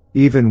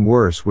 Even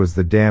worse was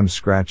the damn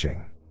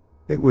scratching.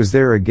 It was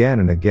there again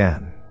and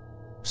again.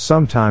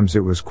 Sometimes it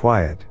was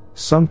quiet,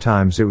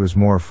 sometimes it was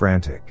more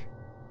frantic.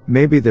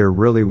 Maybe there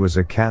really was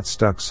a cat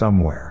stuck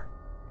somewhere.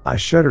 I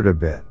shuddered a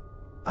bit.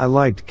 I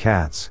liked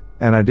cats,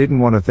 and I didn't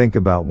want to think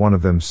about one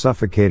of them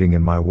suffocating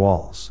in my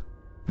walls.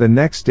 The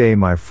next day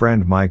my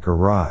friend Mike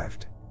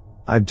arrived.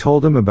 I'd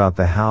told him about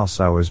the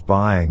house I was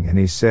buying and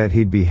he said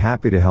he'd be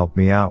happy to help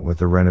me out with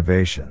the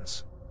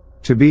renovations.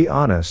 To be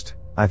honest,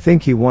 I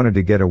think he wanted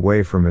to get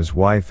away from his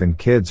wife and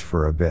kids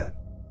for a bit.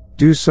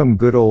 Do some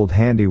good old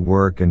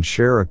handiwork and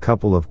share a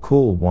couple of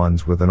cool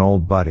ones with an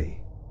old buddy.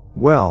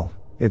 Well,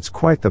 it's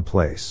quite the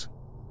place.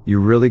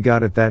 You really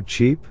got it that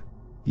cheap?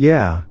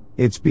 Yeah,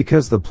 it's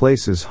because the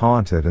place is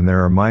haunted and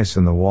there are mice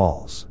in the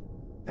walls.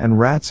 And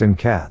rats and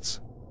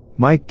cats.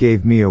 Mike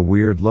gave me a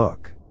weird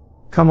look.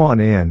 Come on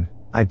in,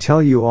 I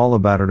tell you all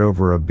about it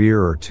over a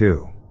beer or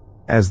two.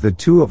 As the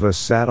two of us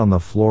sat on the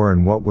floor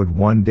in what would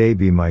one day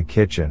be my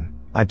kitchen,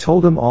 I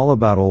told him all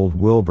about old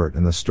Wilbert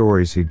and the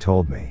stories he'd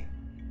told me.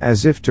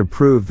 As if to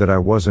prove that I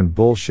wasn't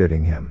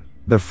bullshitting him,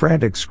 the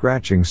frantic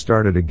scratching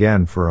started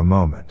again for a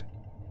moment.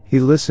 He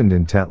listened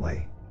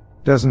intently.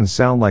 Doesn't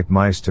sound like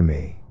mice to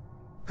me.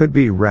 Could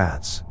be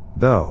rats,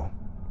 though.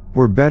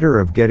 We're better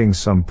of getting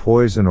some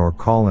poison or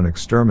call an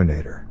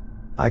exterminator.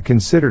 I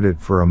considered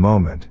it for a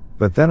moment,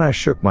 but then I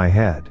shook my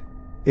head.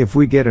 If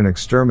we get an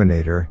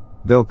exterminator,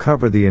 they'll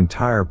cover the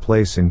entire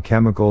place in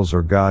chemicals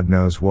or God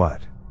knows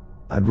what.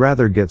 I'd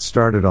rather get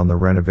started on the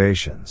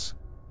renovations.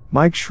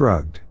 Mike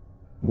shrugged.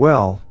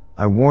 Well,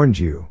 I warned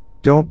you,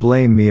 don't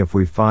blame me if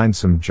we find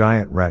some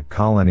giant rat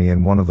colony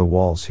in one of the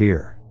walls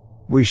here.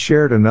 We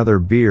shared another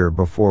beer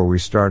before we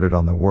started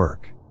on the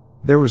work.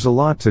 There was a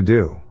lot to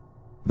do.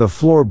 The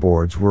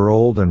floorboards were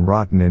old and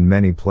rotten in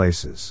many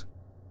places.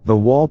 The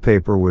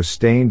wallpaper was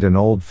stained and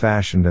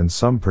old-fashioned and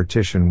some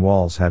partition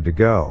walls had to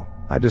go,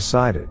 I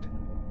decided.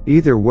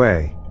 Either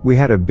way, we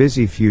had a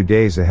busy few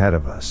days ahead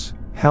of us,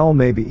 hell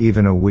maybe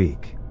even a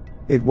week.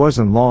 It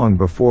wasn't long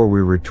before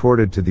we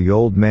retorted to the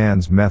old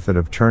man's method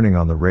of turning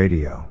on the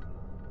radio.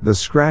 The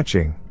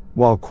scratching,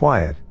 while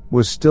quiet,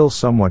 was still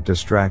somewhat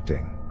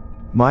distracting.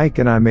 Mike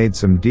and I made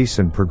some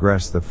decent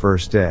progress the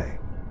first day.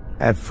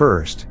 At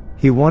first,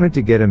 he wanted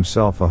to get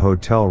himself a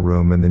hotel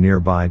room in the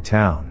nearby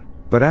town,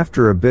 but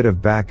after a bit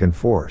of back and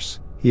forth,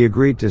 he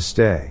agreed to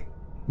stay.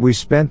 We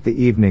spent the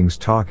evenings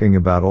talking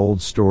about old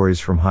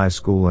stories from high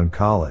school and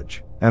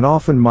college, and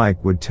often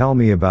Mike would tell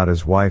me about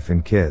his wife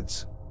and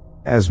kids.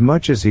 As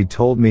much as he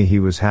told me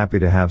he was happy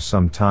to have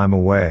some time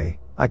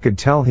away, I could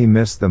tell he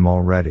missed them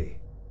already.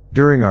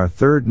 During our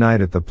third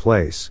night at the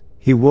place,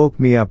 he woke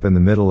me up in the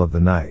middle of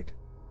the night.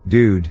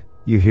 Dude,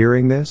 you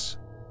hearing this?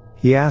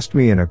 He asked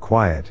me in a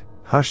quiet,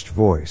 hushed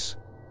voice.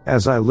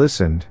 As I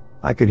listened,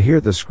 I could hear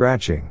the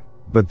scratching,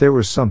 but there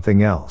was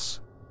something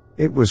else.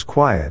 It was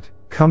quiet,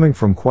 coming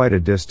from quite a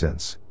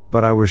distance,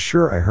 but I was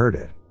sure I heard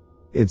it.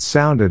 It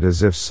sounded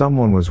as if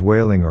someone was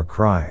wailing or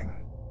crying.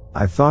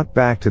 I thought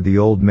back to the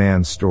old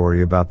man's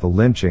story about the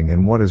lynching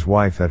and what his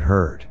wife had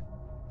heard.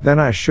 Then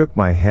I shook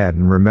my head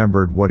and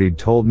remembered what he'd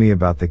told me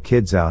about the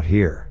kids out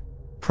here.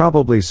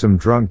 Probably some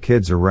drunk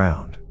kids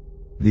around.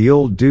 The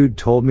old dude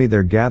told me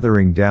they're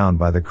gathering down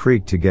by the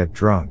creek to get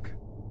drunk.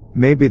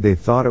 Maybe they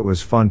thought it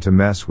was fun to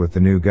mess with the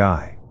new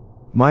guy.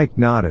 Mike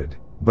nodded,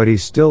 but he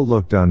still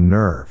looked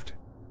unnerved.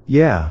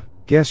 Yeah,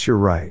 guess you're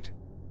right.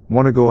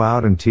 Want to go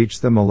out and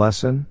teach them a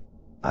lesson?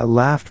 I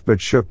laughed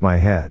but shook my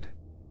head.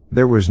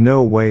 There was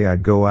no way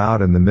I'd go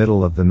out in the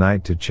middle of the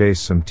night to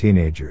chase some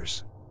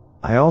teenagers.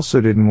 I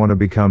also didn't want to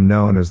become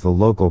known as the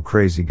local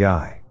crazy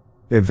guy.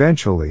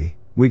 Eventually,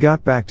 we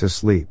got back to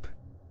sleep.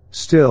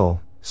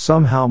 Still,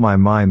 somehow my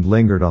mind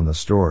lingered on the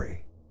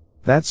story.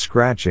 That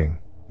scratching,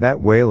 that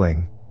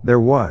wailing,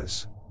 there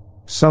was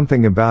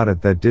something about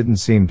it that didn't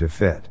seem to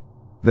fit.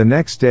 The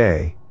next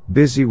day,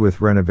 busy with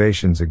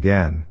renovations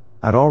again,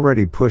 I'd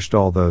already pushed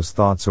all those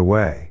thoughts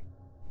away.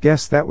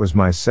 Guess that was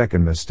my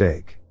second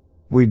mistake.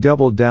 We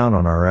doubled down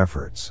on our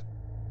efforts.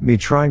 Me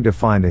trying to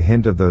find a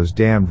hint of those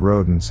damned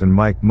rodents and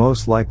Mike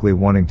most likely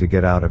wanting to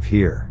get out of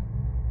here.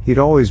 He'd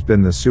always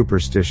been the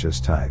superstitious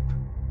type.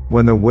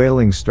 When the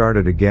wailing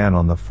started again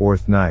on the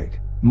fourth night,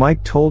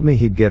 Mike told me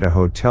he'd get a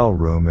hotel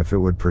room if it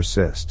would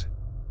persist.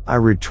 I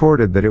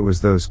retorted that it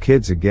was those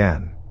kids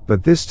again,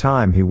 but this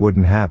time he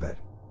wouldn't have it.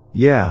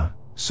 Yeah,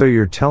 so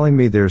you're telling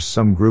me there's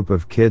some group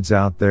of kids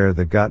out there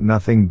that got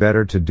nothing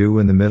better to do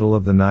in the middle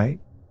of the night?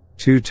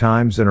 2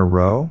 times in a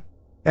row?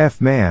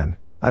 Man,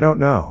 I don't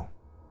know.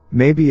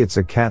 Maybe it's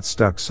a cat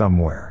stuck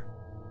somewhere.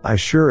 I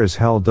sure as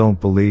hell don't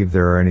believe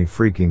there are any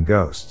freaking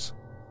ghosts.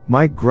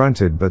 Mike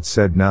grunted but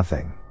said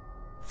nothing.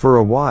 For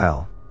a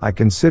while, I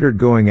considered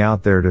going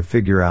out there to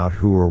figure out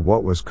who or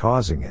what was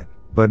causing it,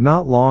 but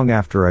not long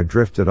after I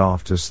drifted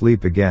off to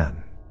sleep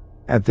again.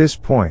 At this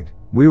point,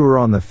 we were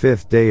on the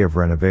 5th day of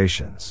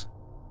renovations.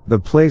 The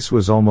place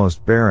was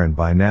almost barren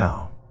by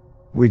now.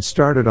 We'd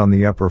started on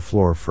the upper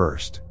floor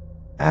first.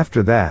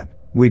 After that,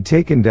 we'd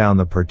taken down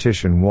the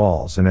partition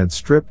walls and had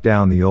stripped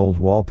down the old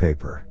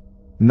wallpaper.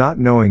 Not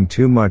knowing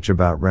too much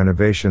about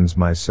renovations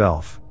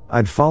myself,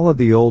 I'd followed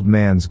the old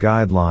man's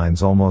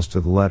guidelines almost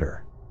to the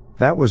letter.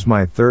 That was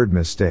my third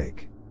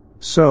mistake.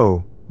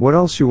 So, what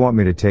else you want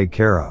me to take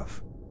care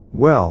of?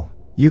 Well,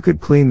 you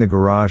could clean the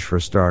garage for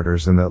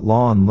starters, and that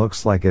lawn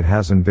looks like it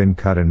hasn't been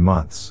cut in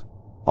months.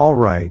 All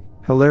right,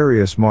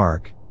 hilarious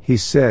Mark, he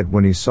said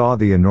when he saw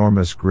the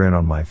enormous grin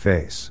on my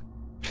face.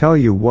 Tell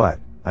you what,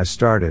 I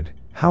started,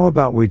 how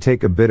about we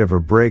take a bit of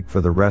a break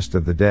for the rest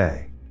of the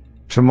day?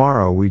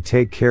 Tomorrow we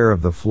take care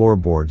of the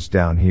floorboards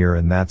down here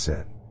and that's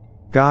it.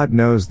 God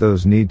knows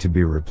those need to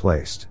be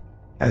replaced.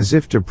 As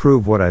if to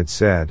prove what I'd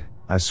said,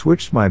 I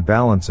switched my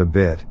balance a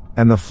bit,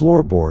 and the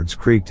floorboards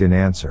creaked in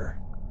answer.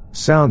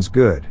 Sounds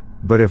good,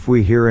 but if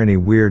we hear any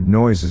weird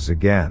noises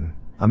again,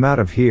 I'm out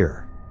of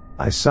here.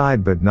 I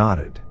sighed but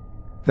nodded.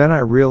 Then I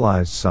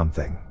realized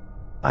something.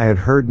 I had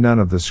heard none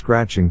of the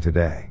scratching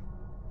today.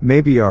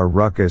 Maybe our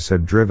ruckus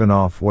had driven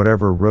off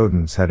whatever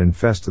rodents had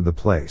infested the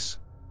place.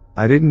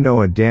 I didn't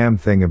know a damn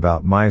thing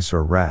about mice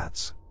or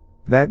rats.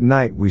 That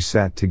night we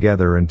sat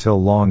together until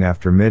long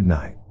after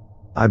midnight.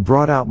 I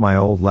brought out my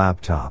old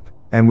laptop,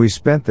 and we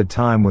spent the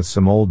time with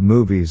some old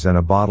movies and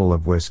a bottle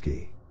of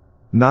whiskey.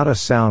 Not a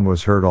sound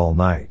was heard all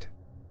night.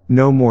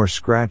 No more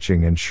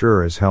scratching and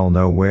sure as hell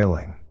no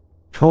wailing.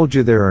 Told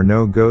you there are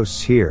no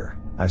ghosts here,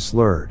 I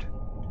slurred.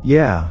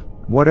 Yeah,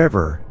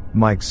 whatever,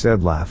 Mike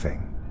said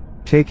laughing.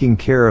 Taking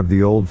care of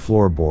the old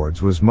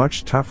floorboards was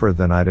much tougher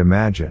than I'd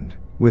imagined,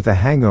 with a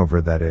hangover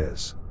that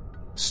is.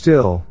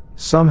 Still,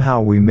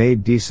 somehow we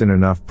made decent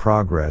enough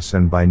progress,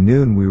 and by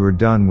noon we were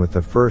done with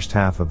the first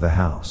half of the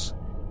house.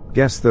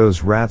 Guess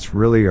those rats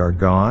really are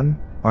gone,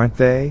 aren't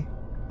they?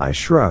 I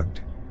shrugged.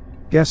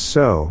 Guess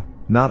so,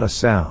 not a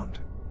sound.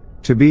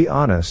 To be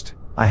honest,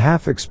 I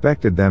half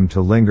expected them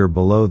to linger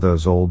below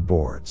those old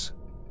boards.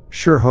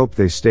 Sure hope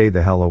they stay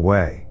the hell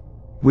away.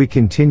 We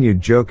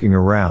continued joking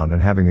around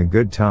and having a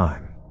good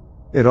time.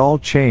 It all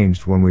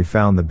changed when we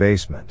found the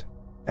basement.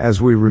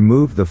 As we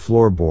removed the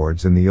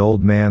floorboards in the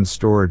old man's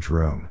storage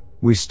room,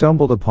 we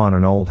stumbled upon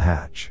an old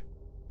hatch.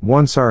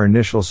 Once our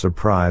initial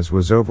surprise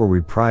was over,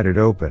 we pried it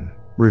open,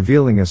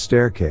 revealing a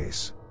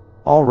staircase.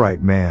 All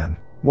right, man,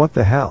 what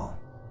the hell?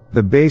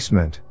 The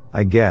basement,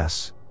 I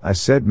guess, I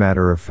said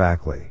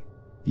matter-of-factly.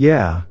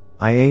 Yeah,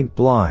 I ain't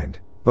blind,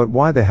 but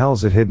why the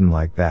hell's it hidden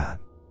like that?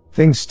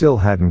 Things still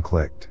hadn't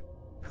clicked.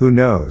 Who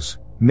knows,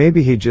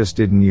 maybe he just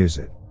didn't use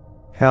it.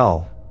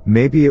 Hell,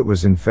 maybe it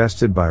was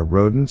infested by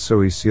rodents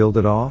so he sealed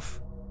it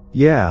off?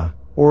 Yeah,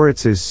 or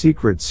it's his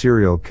secret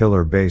serial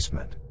killer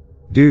basement.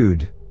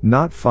 Dude,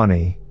 not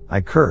funny,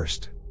 I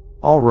cursed.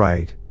 All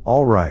right.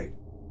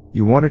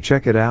 You want to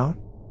check it out?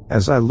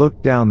 As I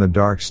looked down the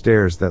dark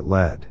stairs that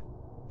led.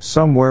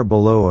 Somewhere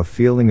below, a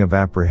feeling of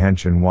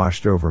apprehension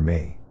washed over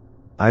me.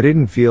 I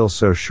didn't feel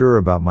so sure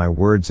about my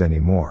words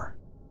anymore.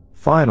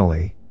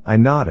 Finally, I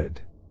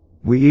nodded.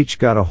 We each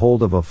got a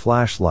hold of a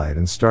flashlight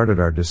and started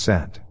our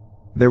descent.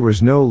 There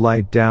was no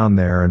light down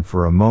there, and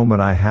for a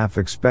moment I half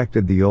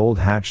expected the old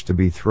hatch to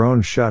be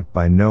thrown shut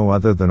by no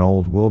other than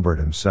old Wilbert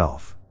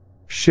himself.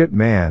 Shit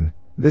man,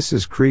 this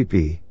is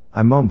creepy,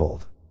 I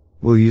mumbled.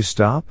 Will you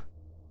stop?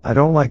 I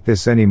don't like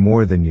this any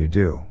more than you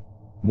do.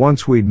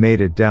 Once we'd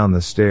made it down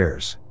the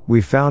stairs,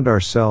 we found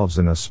ourselves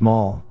in a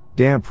small,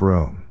 damp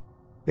room.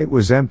 It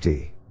was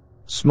empty.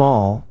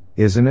 Small,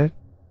 isn't it?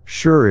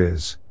 Sure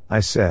is, I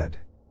said.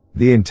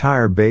 The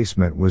entire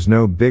basement was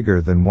no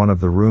bigger than one of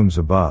the rooms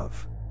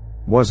above.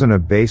 Wasn't a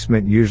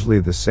basement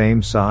usually the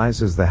same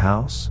size as the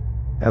house?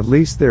 At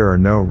least there are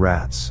no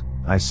rats,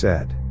 I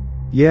said.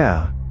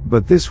 Yeah,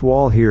 but this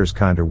wall here's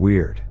kinda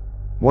weird.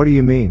 What do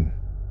you mean?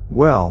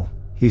 Well,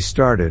 he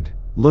started,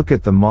 look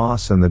at the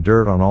moss and the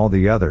dirt on all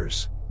the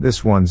others,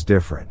 this one's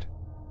different.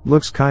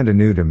 Looks kinda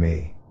new to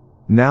me.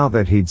 Now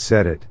that he'd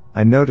said it,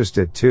 I noticed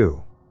it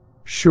too.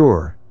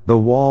 Sure, the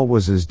wall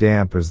was as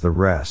damp as the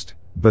rest,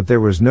 but there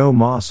was no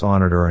moss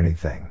on it or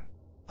anything.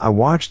 I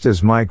watched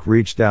as Mike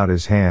reached out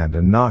his hand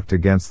and knocked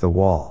against the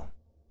wall.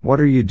 What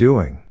are you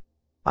doing?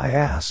 I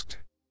asked.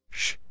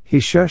 Shh, he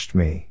shushed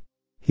me.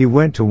 He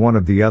went to one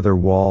of the other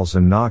walls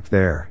and knocked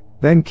there,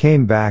 then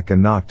came back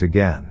and knocked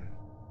again.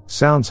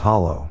 Sounds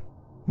hollow.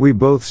 We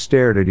both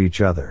stared at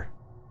each other.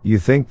 You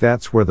think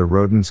that's where the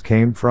rodents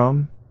came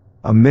from?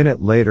 A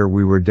minute later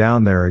we were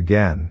down there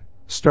again,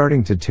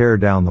 starting to tear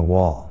down the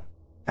wall.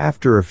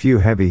 After a few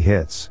heavy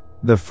hits,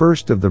 the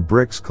first of the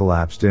bricks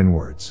collapsed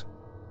inwards.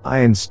 I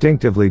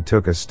instinctively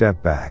took a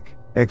step back,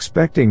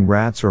 expecting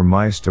rats or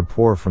mice to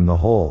pour from the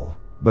hole,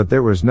 but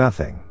there was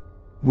nothing.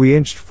 We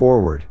inched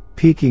forward,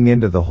 peeking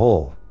into the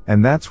hole,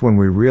 and that's when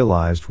we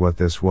realized what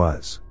this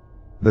was.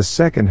 The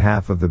second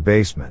half of the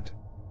basement.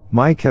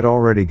 Mike had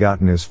already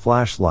gotten his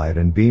flashlight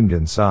and beamed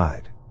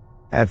inside.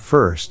 At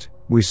first,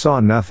 We saw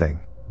nothing,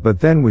 but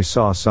then we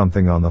saw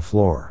something on the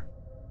floor.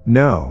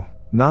 No,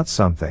 not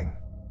something.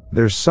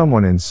 There's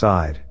someone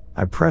inside.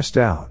 I pressed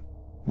out.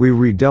 We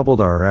redoubled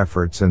our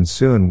efforts and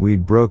soon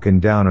we'd broken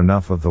down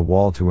enough of the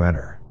wall to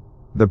enter.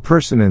 The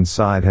person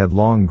inside had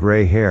long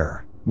gray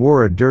hair,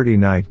 wore a dirty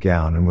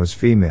nightgown and was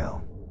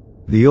female.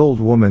 The old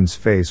woman's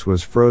face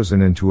was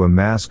frozen into a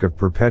mask of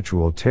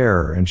perpetual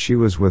terror and she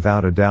was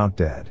without a doubt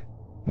dead.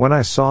 When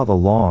I saw the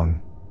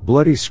long,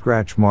 bloody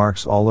scratch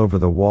marks all over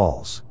the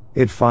walls,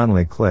 it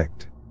finally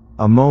clicked.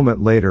 A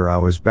moment later I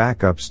was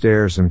back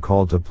upstairs and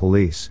called to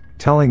police,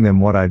 telling them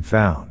what I'd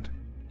found.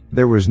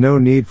 There was no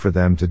need for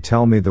them to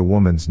tell me the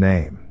woman's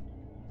name.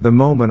 The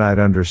moment I'd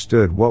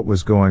understood what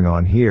was going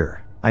on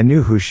here, I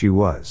knew who she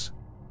was.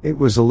 It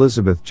was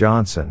Elizabeth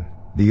Johnson,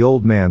 the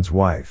old man's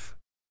wife.